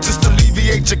 baby. Just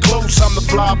alleviate your clothes, I'm the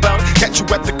fly about it. Catch you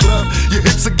at the club, your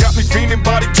hips have got me feeling.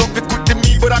 Body talking quick to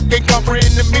me, but I can't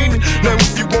comprehend the meaning. Now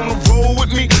if you wanna roll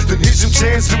with me, then here's your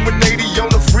chance. Doing 80 on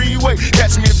the freeway,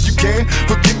 catch me if you can.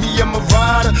 Forgive me, I'm a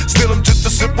rider, still I'm just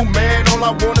a simple man. All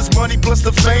I want is money plus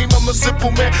the fame, I'm a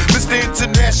simple man. Mr.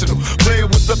 International, player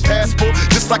with a passport,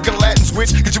 just like a Latin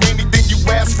switch. Get you anything you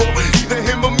ask for, either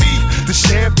him or me. The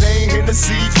champagne,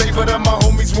 Hennessy, favorite of my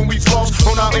homies when we floss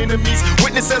on our enemies.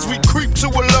 Witness as we creep to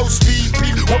a low speed.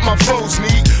 Peep what my foes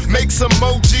need. Make some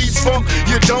emojis for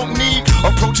you don't need.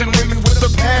 Approaching women with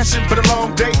a passion for the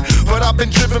long day, but I've been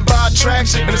driven by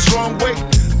attraction in a strong way.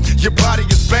 Your body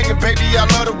is banging, baby. I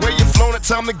love the way you're flown. It's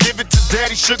time to give it to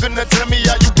Daddy Sugar. Now tell me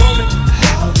how you want it.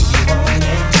 How do you want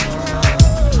it?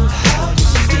 How do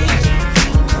you feel?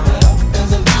 Coming up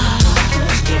as a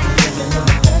cash game, living in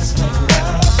the best thing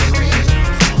for real.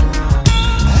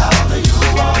 How do you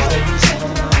want it?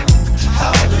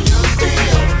 How do you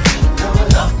feel?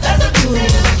 Coming up as a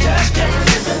cash game,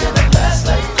 living in the best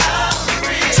thing for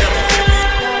real.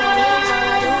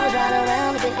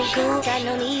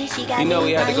 You know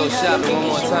we had to go shopping one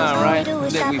more time, right? I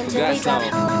think we forgot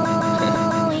something.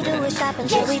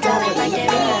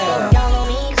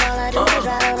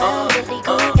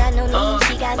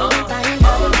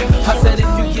 I said if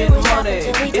you get money money,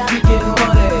 if you get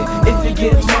money, if you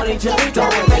get money, just throw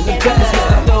it in the bag.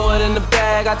 I throw it in the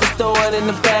bag, I just throw it in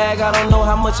the bag. I don't know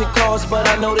how much it costs, but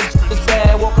I know this is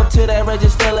bad. Walk up to that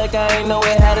register like I ain't know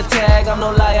it had a tag. I'm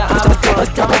no liar, I'm a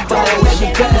front, I'ma buy it when she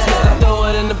bags. I throw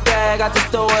it in the bag, I just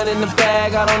throw it in the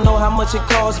bag. I don't know how much it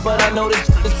costs, but I know this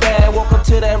is bad. Walk up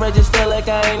to that register like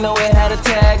I ain't know it had a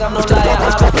tag. I'm no liar, I'm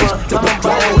a front, I'ma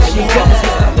buy it when she bags.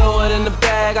 I throw it in the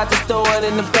bag, I just throw it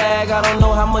in the bag. I don't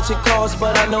know how much it costs,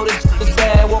 but I know this is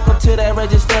bad. Walk up to that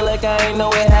register like I ain't know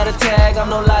it had a tag. I'm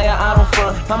no liar, I don't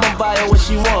front, I'ma buy her what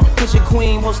she want. Cause your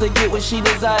queen supposed to get what she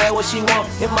desire, what she want.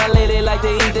 If my lady like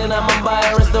to eat, then I'ma buy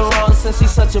her restaurant. Since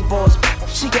she's such a boss,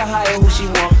 she can hire who she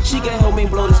want. She can help me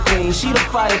blow this clean, she the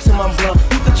fire to my blunt.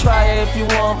 You can try it if you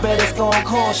want, bet it's gon'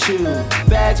 cost you.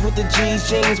 Bags with the G's,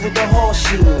 jeans with the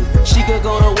horseshoe. She could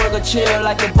go to work or chill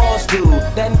like the boss do.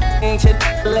 That ain't your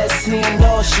let's he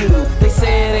endorse you. They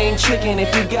say it ain't trickin'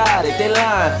 if you got it, they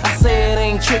lying. I say it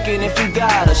ain't trickin' if you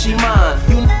got her, she mine.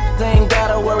 You ain't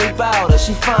gotta worry about her,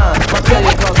 she fine. My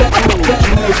credit card's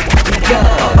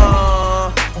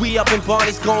we up in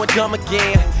Barney's going dumb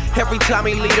again. Every time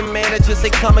he leave the manager say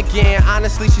come again.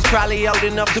 Honestly, she's probably old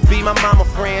enough to be my mama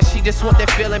friend. She just want that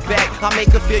feeling back, I'll make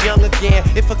her feel young again.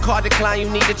 If a car decline, you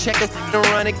need to check her and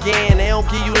run again. They don't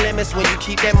give you limits when you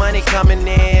keep that money coming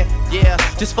in. Yeah,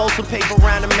 just fold some paper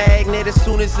around the magnet. As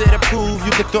soon as it approve,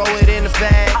 you can throw it in the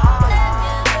bag.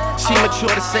 She mature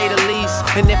to say the least.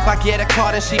 And if I get a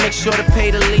car, then she makes sure to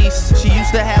pay the lease. She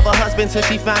used to have a husband till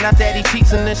she found out that he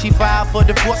cheats. And then she filed for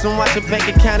divorce and watch her bank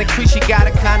account increase. She got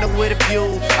a condo with a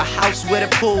view, a house with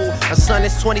a pool. Her son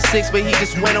is 26, but he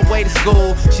just went away to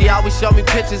school. She always show me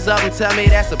pictures of him, tell me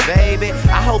that's a baby.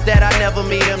 I hope that I never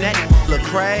meet him, that look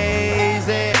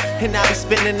crazy. And I be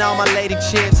spending all my lady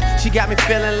chips. She got me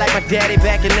feeling like my daddy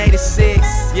back in 86.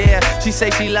 Yeah, she say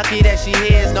she lucky that she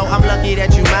is. No, I'm lucky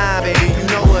that you mine, baby. You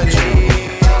know what it is.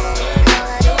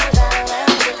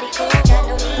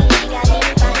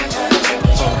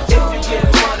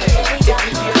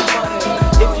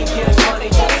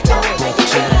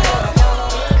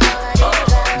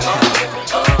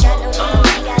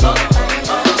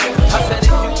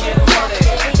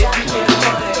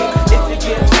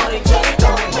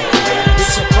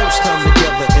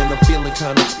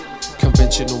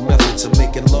 Methods of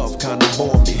making love kinda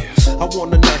bore me. I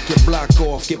wanna knock your block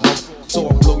off, get my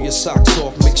off, blow your socks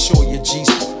off, make sure your G's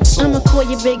off. I'ma call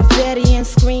you Big Daddy and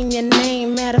scream your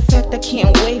name. Matter of fact, I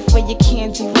can't wait for your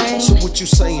candy rain. So what you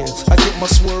saying? I get my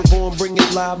swerve on, bring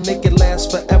it live, make it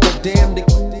last forever. Damn the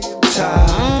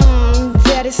time.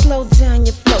 Daddy, slow down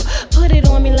your flow. Put it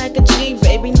on me like a G,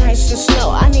 baby, nice and slow.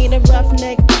 I need a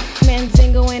roughneck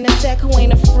mandingo and a sack who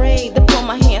ain't afraid to pull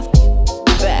my hands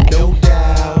back. No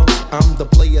doubt, I'm the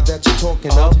player that you're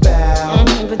talking about.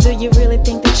 But do you really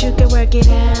think that you can work it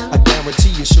out? I guarantee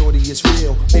you, shorty, it's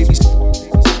real. Baby,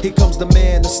 here comes the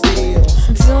man of steel.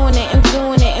 Doing it and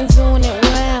doing it and doing it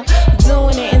well.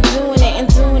 Doing it and doing it and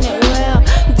doing it well.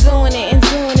 Doing it and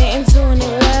doing it and doing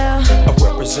it well. I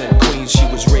represent Queens, she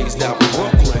was raised out in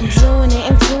Brooklyn. Doing it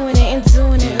and doing it and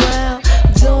doing it well.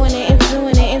 Doing it and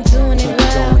doing it and doing it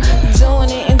well.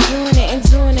 Doing it and doing it and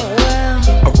doing it well.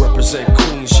 I represent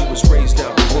Queens, she was raised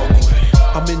out in Brooklyn.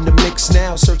 I'm in the mix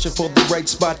now, searching for the right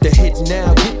spot to hit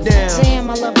now. Get down. Damn,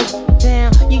 I love it.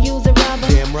 Damn, you use a rubber.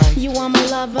 Damn right. You are my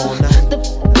lover. The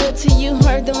good to you,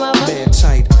 heard the mother. Man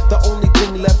tight. The only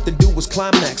thing left to do was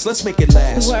climax. Let's make it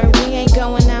last. Word, we ain't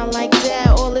going out like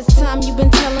that. All this time you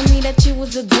been telling me that you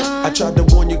was a dumb. I tried to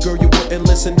warn you, girl, you wouldn't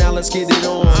listen. Now let's get it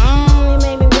on. You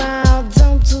made me wild.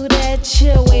 Don't do that.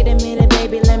 Chill. Wait a minute,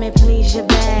 baby. Let me please your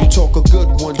back. You talk a good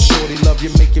one, shorty. Love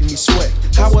you making me sweat.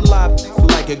 How a lie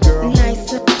like a girl?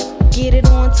 Nice. Get it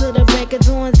on to the records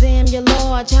on. Damn, you're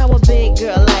large. How a big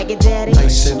girl like it, daddy?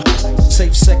 Nice and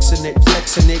safe sexing it,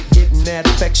 flexing it, getting that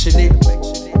affectionate.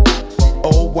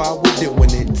 Oh, while we're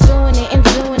doing it. Doing it and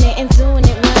doing it and doing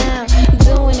it well.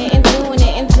 Doing it and doing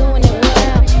it and doing it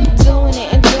well. Doing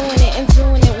it and doing it and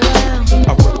doing it well.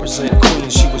 I represent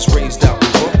Queens, she was raised out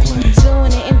in Brooklyn.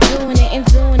 Doing it and doing it and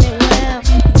doing it well.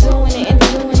 Doing it and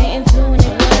doing it and doing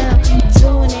it well.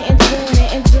 Doing it and doing it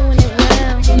and doing it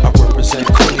well. I represent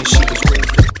Queens, she was raised.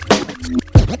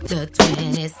 The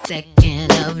 22nd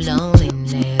of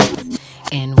loneliness,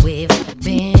 and we've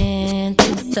been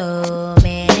through so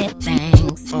many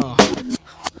things.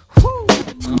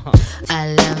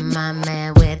 I love my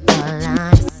man with all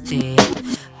honesty,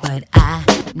 but I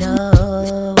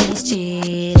know he's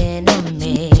cheating on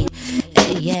me.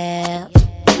 Yeah,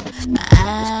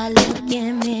 I look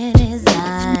him in his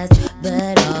eyes,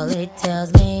 but all he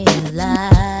tells me is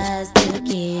lies to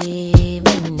keep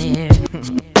me near.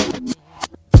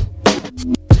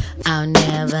 I'll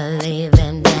never leave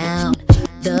him down.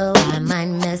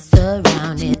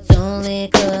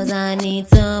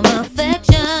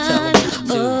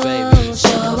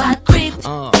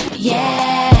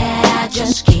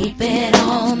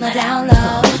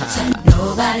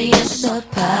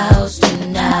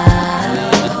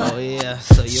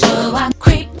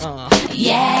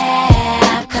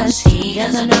 Yeah, 'cause he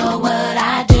doesn't know what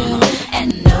I do,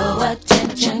 and no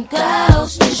attention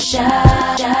goes to show.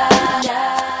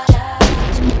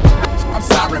 I'm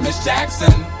sorry, Miss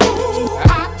Jackson. Ooh,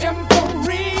 I am for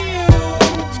real.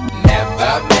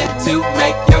 Never meant to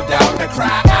make your daughter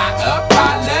cry. I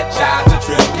apologize a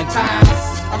trillion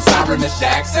times. I'm sorry, Miss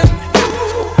Jackson.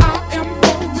 Ooh, I am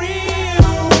for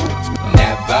real.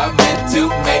 Never meant to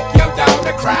make your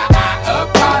daughter cry. I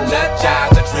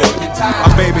apologize a trillion times.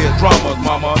 My baby is drama,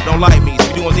 mama, don't like me.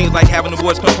 She doing things like having the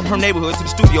boys come from her neighborhood to the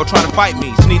studio trying to fight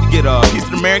me. She need to get a piece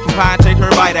of American pie and take her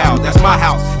bite out. That's my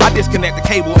house. I disconnect the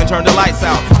cable and turn the lights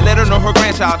out and let her know her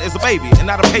grandchild is a baby and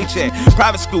not a paycheck.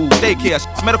 Private school, daycare,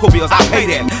 medical bills, I pay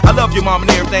that. I love your mom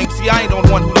and everything. See, I ain't the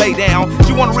one who lay down.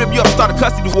 She wanna rip you up, start a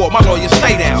custody war. My lawyer,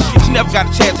 stay down. She never got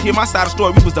a chance to hear my side of the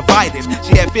story. We was divided.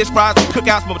 She had fish fries and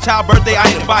cookouts for my child's birthday. I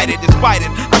ain't invited. Despite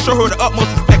it, I show her the utmost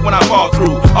respect when I fall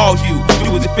through. All you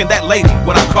do is defend that lady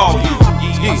when I call you.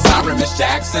 I'm sorry, Miss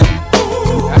Jackson.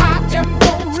 Ooh, I am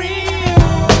for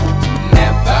real.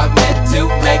 Never meant to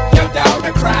make your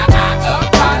daughter cry. I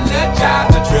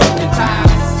apologize a trillion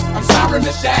times. I'm sorry,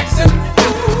 Miss Jackson.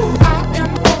 Ooh, I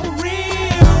am for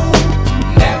real.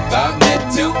 Never meant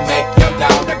to make your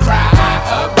daughter cry. I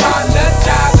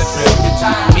apologize a trillion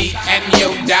times. Me and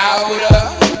your daughter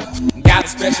got a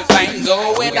special thing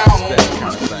going on.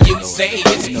 You say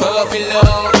it's puppy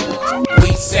love.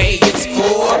 We say it's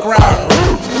full grown.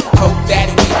 Hope that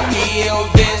we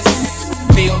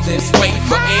feel this way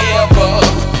forever.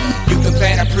 You can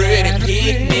plan a pretty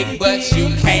picnic, but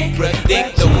you can't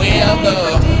predict the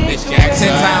weather. Miss Jackson.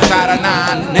 10 times out of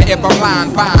 9. Now if I'm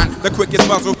lying, fine. The quickest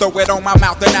muzzle, throw it on my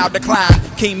mouth and I'll decline.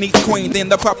 King meets queen, then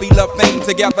the puppy love thing.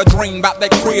 Together dream about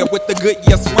that crib with the good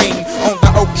year swing. On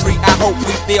the oak tree, I hope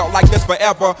we feel like this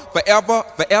forever. Forever,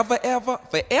 forever, ever,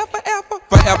 forever, ever.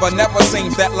 Forever never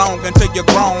seems that long until you're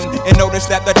grown. And notice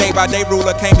that the day by day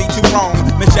ruler can't be too wrong.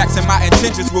 Miss Jackson, my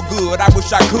intentions were good. I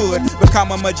wish I could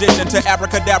become a magician to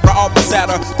abracadabra all the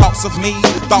sadder. Thoughts of me,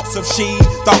 thoughts of she,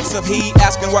 thoughts of he.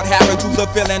 Asking what happened to the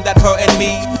feeling that her and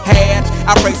me had.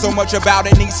 I pray so much about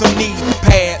it, need some knee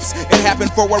pads. It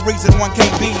happened for a reason, one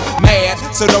can't be mad.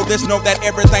 So know this, know that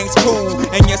everything's cool.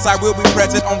 And yes, I will be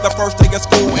present on the first day of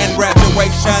school and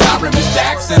graduation. I'm sorry, Miss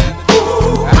Jackson.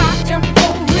 Ooh, I am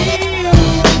for real.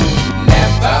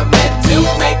 Never meant to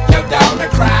make your daughter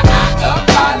cry. I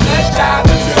apologize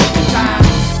a trillion times.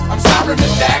 I'm sorry,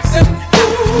 Miss Jackson.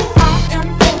 Ooh, I am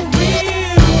for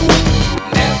real.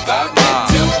 Never meant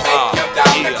to make your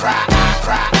daughter cry.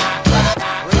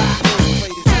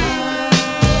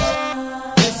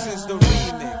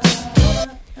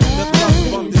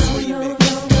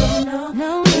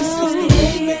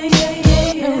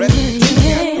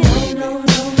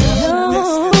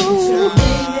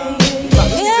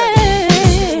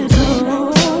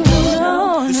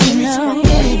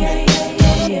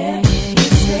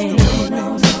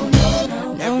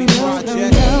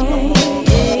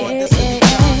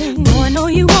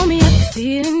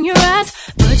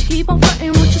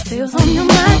 On your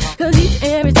mind, 'cause each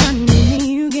every time you meet me,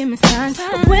 you give me signs.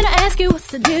 But when I ask you what's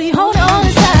the deal, you hold it on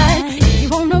inside. If you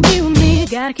wanna be with me, you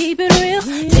gotta keep it real.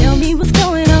 Tell me what's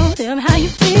going on, tell me how you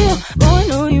feel. Boy, I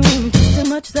know you want me just as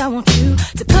much as I want you.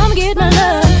 So come get my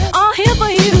love, all here for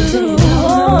you.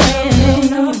 Oh, yeah,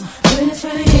 no, when it's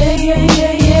ready,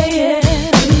 yeah.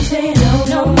 When you say no,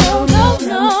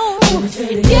 when it's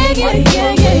ready, yeah.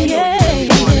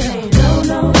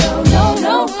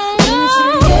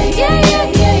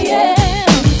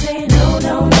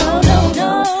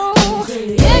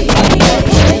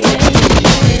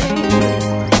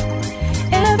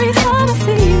 Every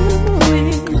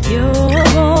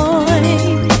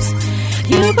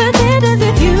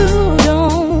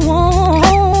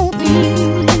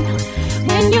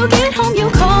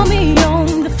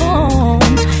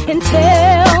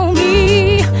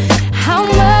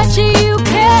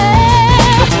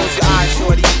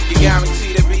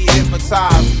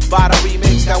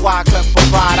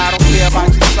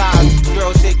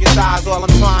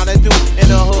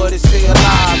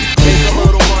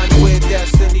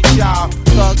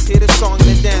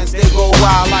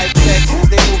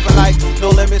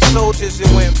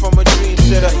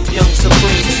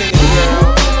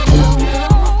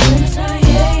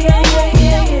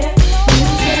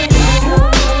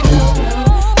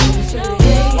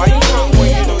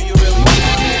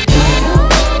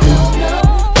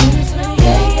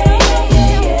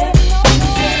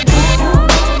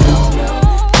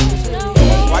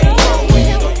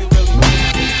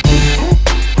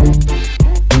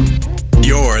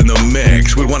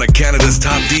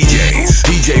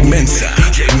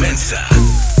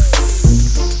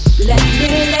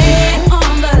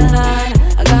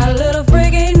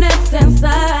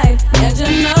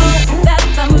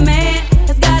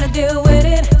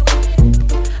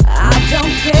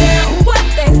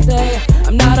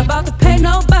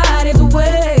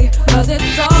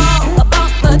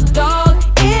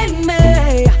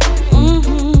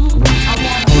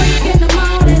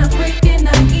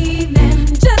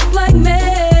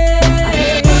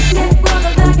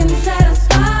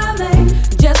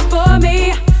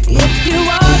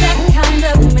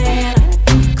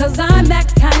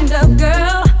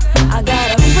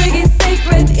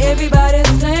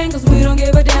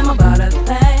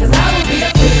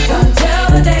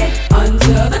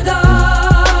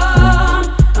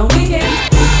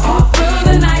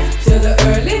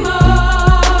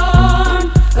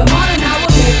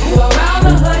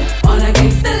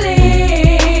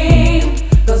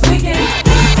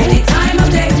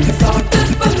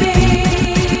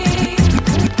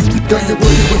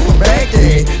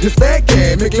This fat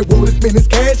guy make it wanna spend his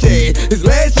cash, yeah. His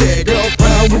last, yeah. Girl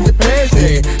proud with your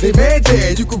passion. They mad,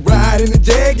 yeah. You could ride in the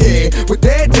Jag, yeah. With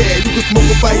that, yeah. You could smoke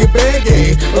a fire bag,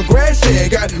 yeah. A grass,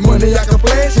 yeah. Got money I can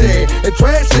flash, yeah. And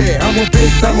trash, yeah. I'm a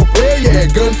bitch, I'm a player, yeah.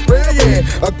 Gun spray,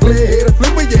 yeah. A clear head, a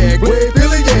flipper, yeah. Grey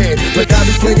Billy, yeah. Like I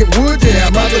be slinging wood, yeah.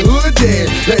 I'm out the hood, yeah.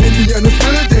 Let it be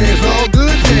understood, yeah. It's all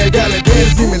good, yeah. Got a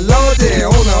dance team in law, yeah.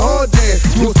 On the hard, yeah.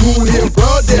 You a smooth here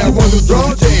broad, yeah. I want to draw,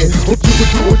 yeah. Hope you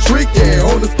could do a trick, yeah.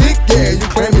 On the stick, yeah. You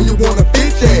claiming you wanna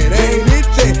fit, yeah. That ain't it,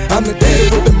 yeah. I'm the daddy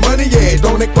with the money, yeah.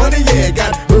 Don't act funny, yeah.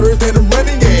 Got birds and I'm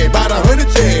running, yeah. About 100,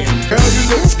 yeah. Girl, you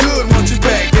looks good, want you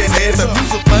back there. You's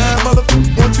a fine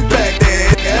motherfucker, want you back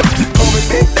there. Call me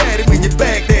Big Daddy when you're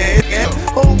back there.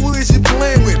 Oh, who is you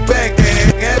playing with back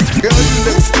there? Girl, you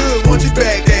looks good, want you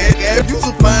back there. You's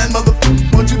a fine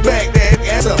motherfucker, want you back there.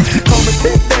 Call me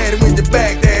Big Daddy when you're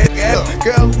back there.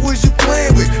 Girl, who is you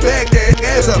playing with back there?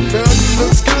 Girl, you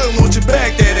looks good, want you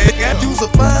back there. You's a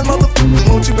fine motherfucker,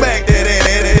 want you back there.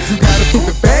 You gotta keep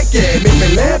it back, yeah. Make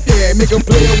me laugh, yeah. Make a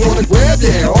player wanna grab,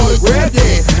 yeah. Autograph,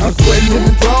 yeah. I'm sweating in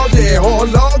the draw, yeah.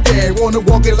 Hard log, yeah. Wanna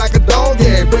walk it like a dog,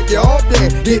 yeah. Break you off, yeah.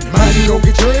 Get mine, you gon'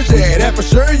 get yours, yeah. That for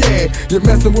sure, yeah. You're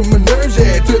messing with my nerves,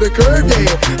 yeah. To the curb,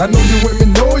 yeah. I know you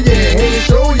women know, yeah. Ain't it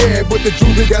show, yeah. But the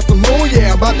jewelry got some more,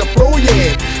 yeah. I'm about to flow,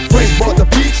 yeah. Frank bought the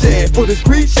beach, yeah. For the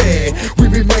street, yeah. We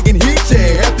be making heat,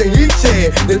 yeah. After heat, yeah.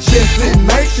 The chest sitting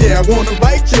nice, yeah. I wanna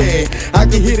write, yeah. I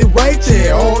can hit it right,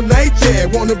 yeah. All night, yeah.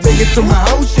 Wanna bring it to my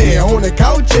house, yeah. On the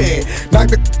couch, yeah. Knock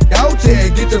the out, yeah.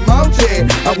 Get your mouth, yeah.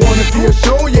 I wanna see a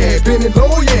show, yeah. Bend it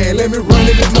low, yeah. Let me run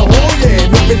it in the hole, yeah.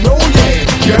 Let me know, yeah.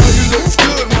 Girl, you looks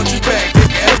good, want you back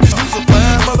there. You's a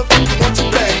fine motherfucker, want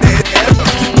you back there.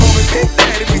 Call me Big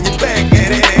Daddy when you back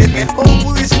there. Oh,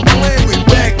 who is you playing with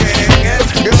back there?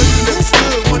 Girl, you looks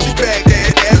good, want you back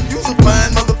there. You's a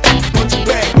fine motherfucker, want you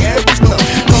back there.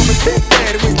 Call me Big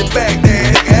Daddy when you back there.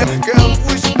 Girl,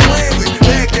 who is you playing with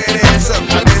back there? That's up,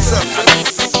 that's up.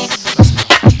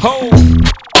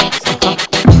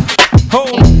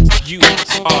 Hold, you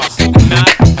are not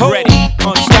ready.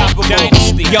 Unstoppable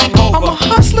dynasty, young Hova. I'm a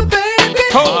hustler, baby.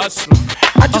 Hustler.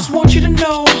 I just want you to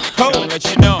know. I'll let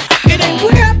you know. It ain't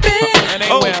where I've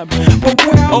been, but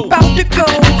where I'm about to go.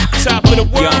 Top of the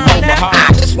world. Now,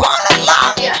 I just wanna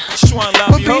love you. Just wanna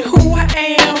love you. Be who I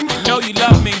am. Know you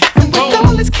love me. And with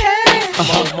all this cash,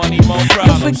 more money, more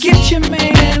problems. Don't forget your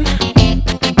man.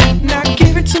 Now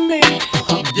give it to me.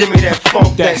 Give me that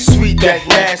funk, that sweet, that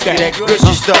nasty, that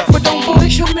gushy stuff. But don't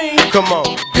bullshit me. Come on,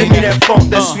 give me that funk,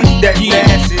 that sweet, that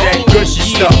nasty, that gushy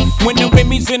stuff. When the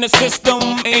Remy's in the system,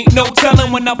 ain't no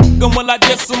telling when I fuckin' will I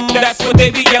diss them. That's what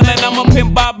they be yelling. I'm a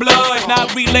pimp by blood,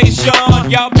 not relation.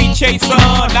 Y'all be chasing,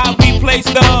 I replace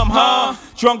them, huh?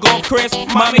 Drunk on Chris,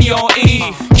 mommy on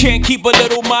E. Can't keep a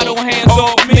little model hands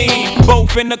off me.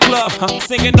 Both in the club,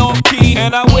 singing off key.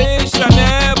 And I wish I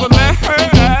never met her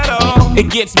at all. It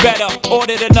gets better,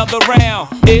 ordered another round.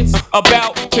 It's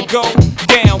about to go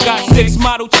down. Got 6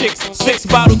 model chicks, 6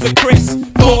 bottles of Chris,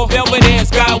 4 Belvedere's,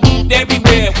 got weed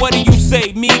everywhere. What do you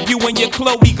say? Me, you, and your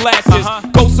Chloe glasses.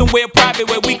 Go somewhere private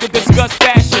where we could discuss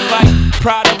fashion, like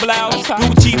Prada blouse,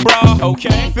 Gucci bra,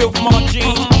 okay, Filth Mart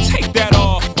jeans. Take that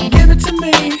off. Give it to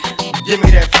me. Give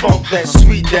me that funk, that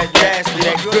sweet, that nasty,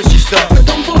 that gushy stuff. But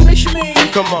don't bullshit me.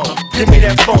 Come on, give me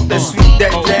that funk, that sweet,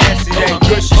 that nasty, that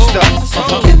gushy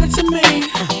stuff. Give it to me.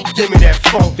 Give me that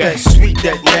funk, that sweet,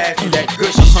 that nasty, that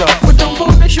gushy stuff. But don't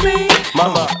bullshit me.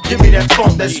 Mama, give me that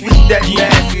funk, that sweet, that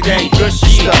nasty, that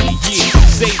gushy stuff.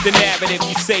 Save the narrative,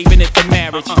 you saving it for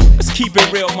marriage. Let's keep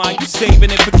it real, man, you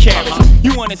saving it for carriage.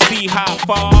 You wanna see how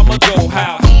far I'ma go,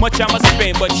 how much I'ma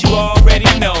spend, but you already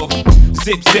know.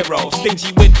 Zip zero,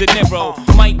 stingy with the Niro.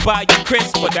 Might buy you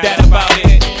Chris, but that about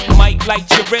it. Might light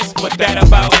your wrist, but that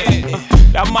about it.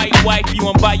 I might wipe you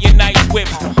and buy you nice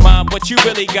whips, mom, but you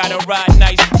really gotta ride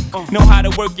nice. Know how to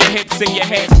work your hips and your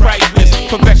hands priceless.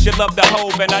 Profess your love the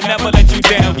Hove and I never let you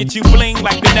down. Get you bling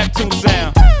like the Neptune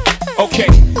sound.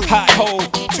 Okay, hot Hove,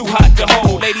 too hot to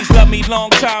hold. Ladies love me long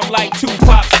time like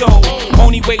Tupac soul.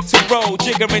 Only way to roll,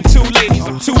 jiggering 2 ladies,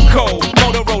 I'm too cold.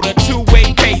 Motorola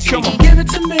 2-way page, come on. Give it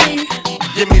to me.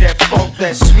 Give me that funk,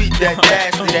 that sweet, that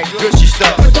nasty, that gushy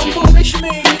stuff. But don't bullshit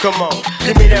me. Come on,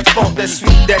 give me that funk, that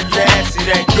sweet, that nasty,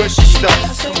 that gushy stuff.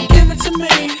 So give it to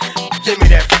me. Give me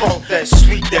that funk, that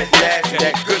sweet, that nasty,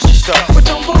 that gushy stuff. But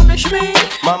don't bullshit me.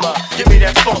 Mama, give me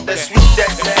that funk, that sweet,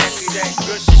 that nasty, that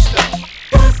gushy stuff.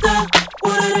 That's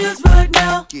what it is right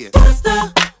now. That's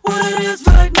what it is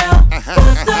right now. That's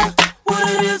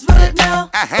what it is right now.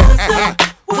 That's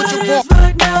what it is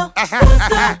right now. That's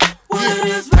what it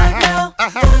is right now.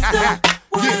 That's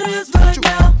what it is right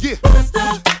now.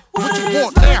 What you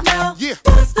want now? Yeah,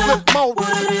 flip mode.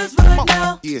 What it is right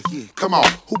now. Yeah, come on.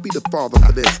 Who be the father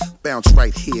for this. Bounce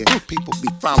right here. People be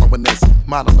following this.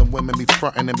 Modeling women be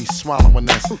frontin' and be swallowing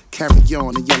this. Carry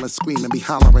on and yelling, screaming, be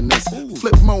hollering this.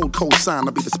 Flip mode, co-sign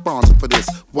to be the sponsor for this.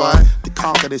 Why? To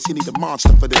conquer this, you need a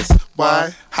monster for this.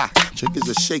 Why? Ha! Chickens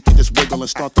just shaking, just wiggling,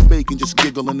 start the bacon, just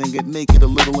giggling and get naked a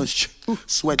little and shh.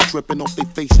 Sweat dripping off their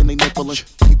face and they nipple and shh.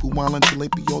 People wildin' till they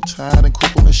be all tired and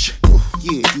crippled and shh.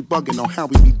 Yeah, you bugging on how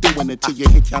we be doing it till you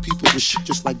hit y'all people with shh.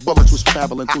 Just like bullets was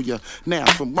traveling through you. Now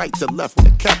from right to left with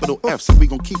a capital F. So we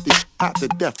gon' keep this shh hot to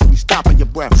death till we stopping your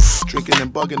breath. Drinking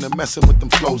and bugging and messing with them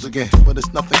flows again. But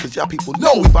it's nothing cause y'all people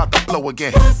know we about to blow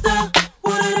again. That's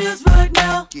what it is right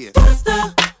now. Yeah. That's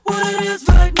what it is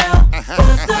right now. That's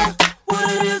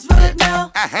what it is right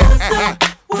now. That's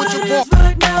what it is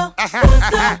right now. That's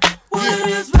what it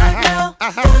is right now.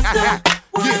 That's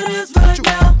what it is right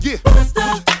now. Yeah.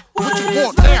 What you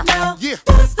want now? Yeah.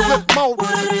 Flip mode.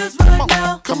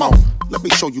 Come on. Let me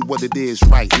show you what it is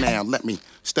right now. Let me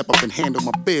step up and handle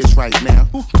my biz right now.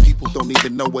 People don't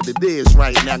even know what it is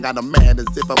right now. Got them mad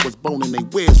as if I was boning they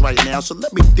whiz right now. So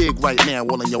let me dig right now.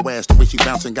 All in your ass the way she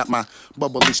bouncing. Got my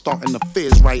bubbly starting to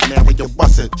fizz right now. When you're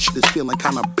bustin', shit is feeling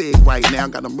kinda big right now.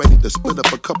 Got them ready to split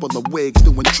up a couple of wigs.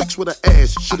 Doing tricks with her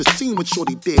ass. Should've seen what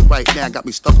Shorty did right now. Got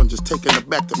me stuck on just taking her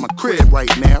back to my crib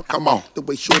right now. Come on. The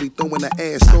way Shorty throwing her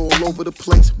ass all over the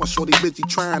place. While Shorty busy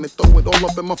trying to throw it all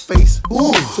up in my face.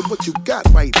 Ooh. So what you got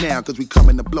right now? Cause we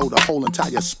coming to blow the whole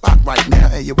entire spot right now.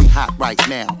 Hey, yeah, we hot right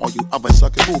now. All you other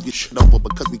suckers, move your shit over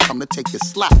because we come to take your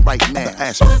slot right now.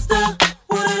 That's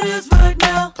what it is right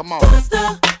now. Come on. That's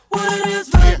what it is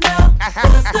right now.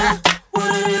 That's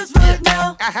what it is right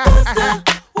now.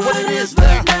 What it is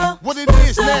now. What it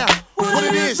is now.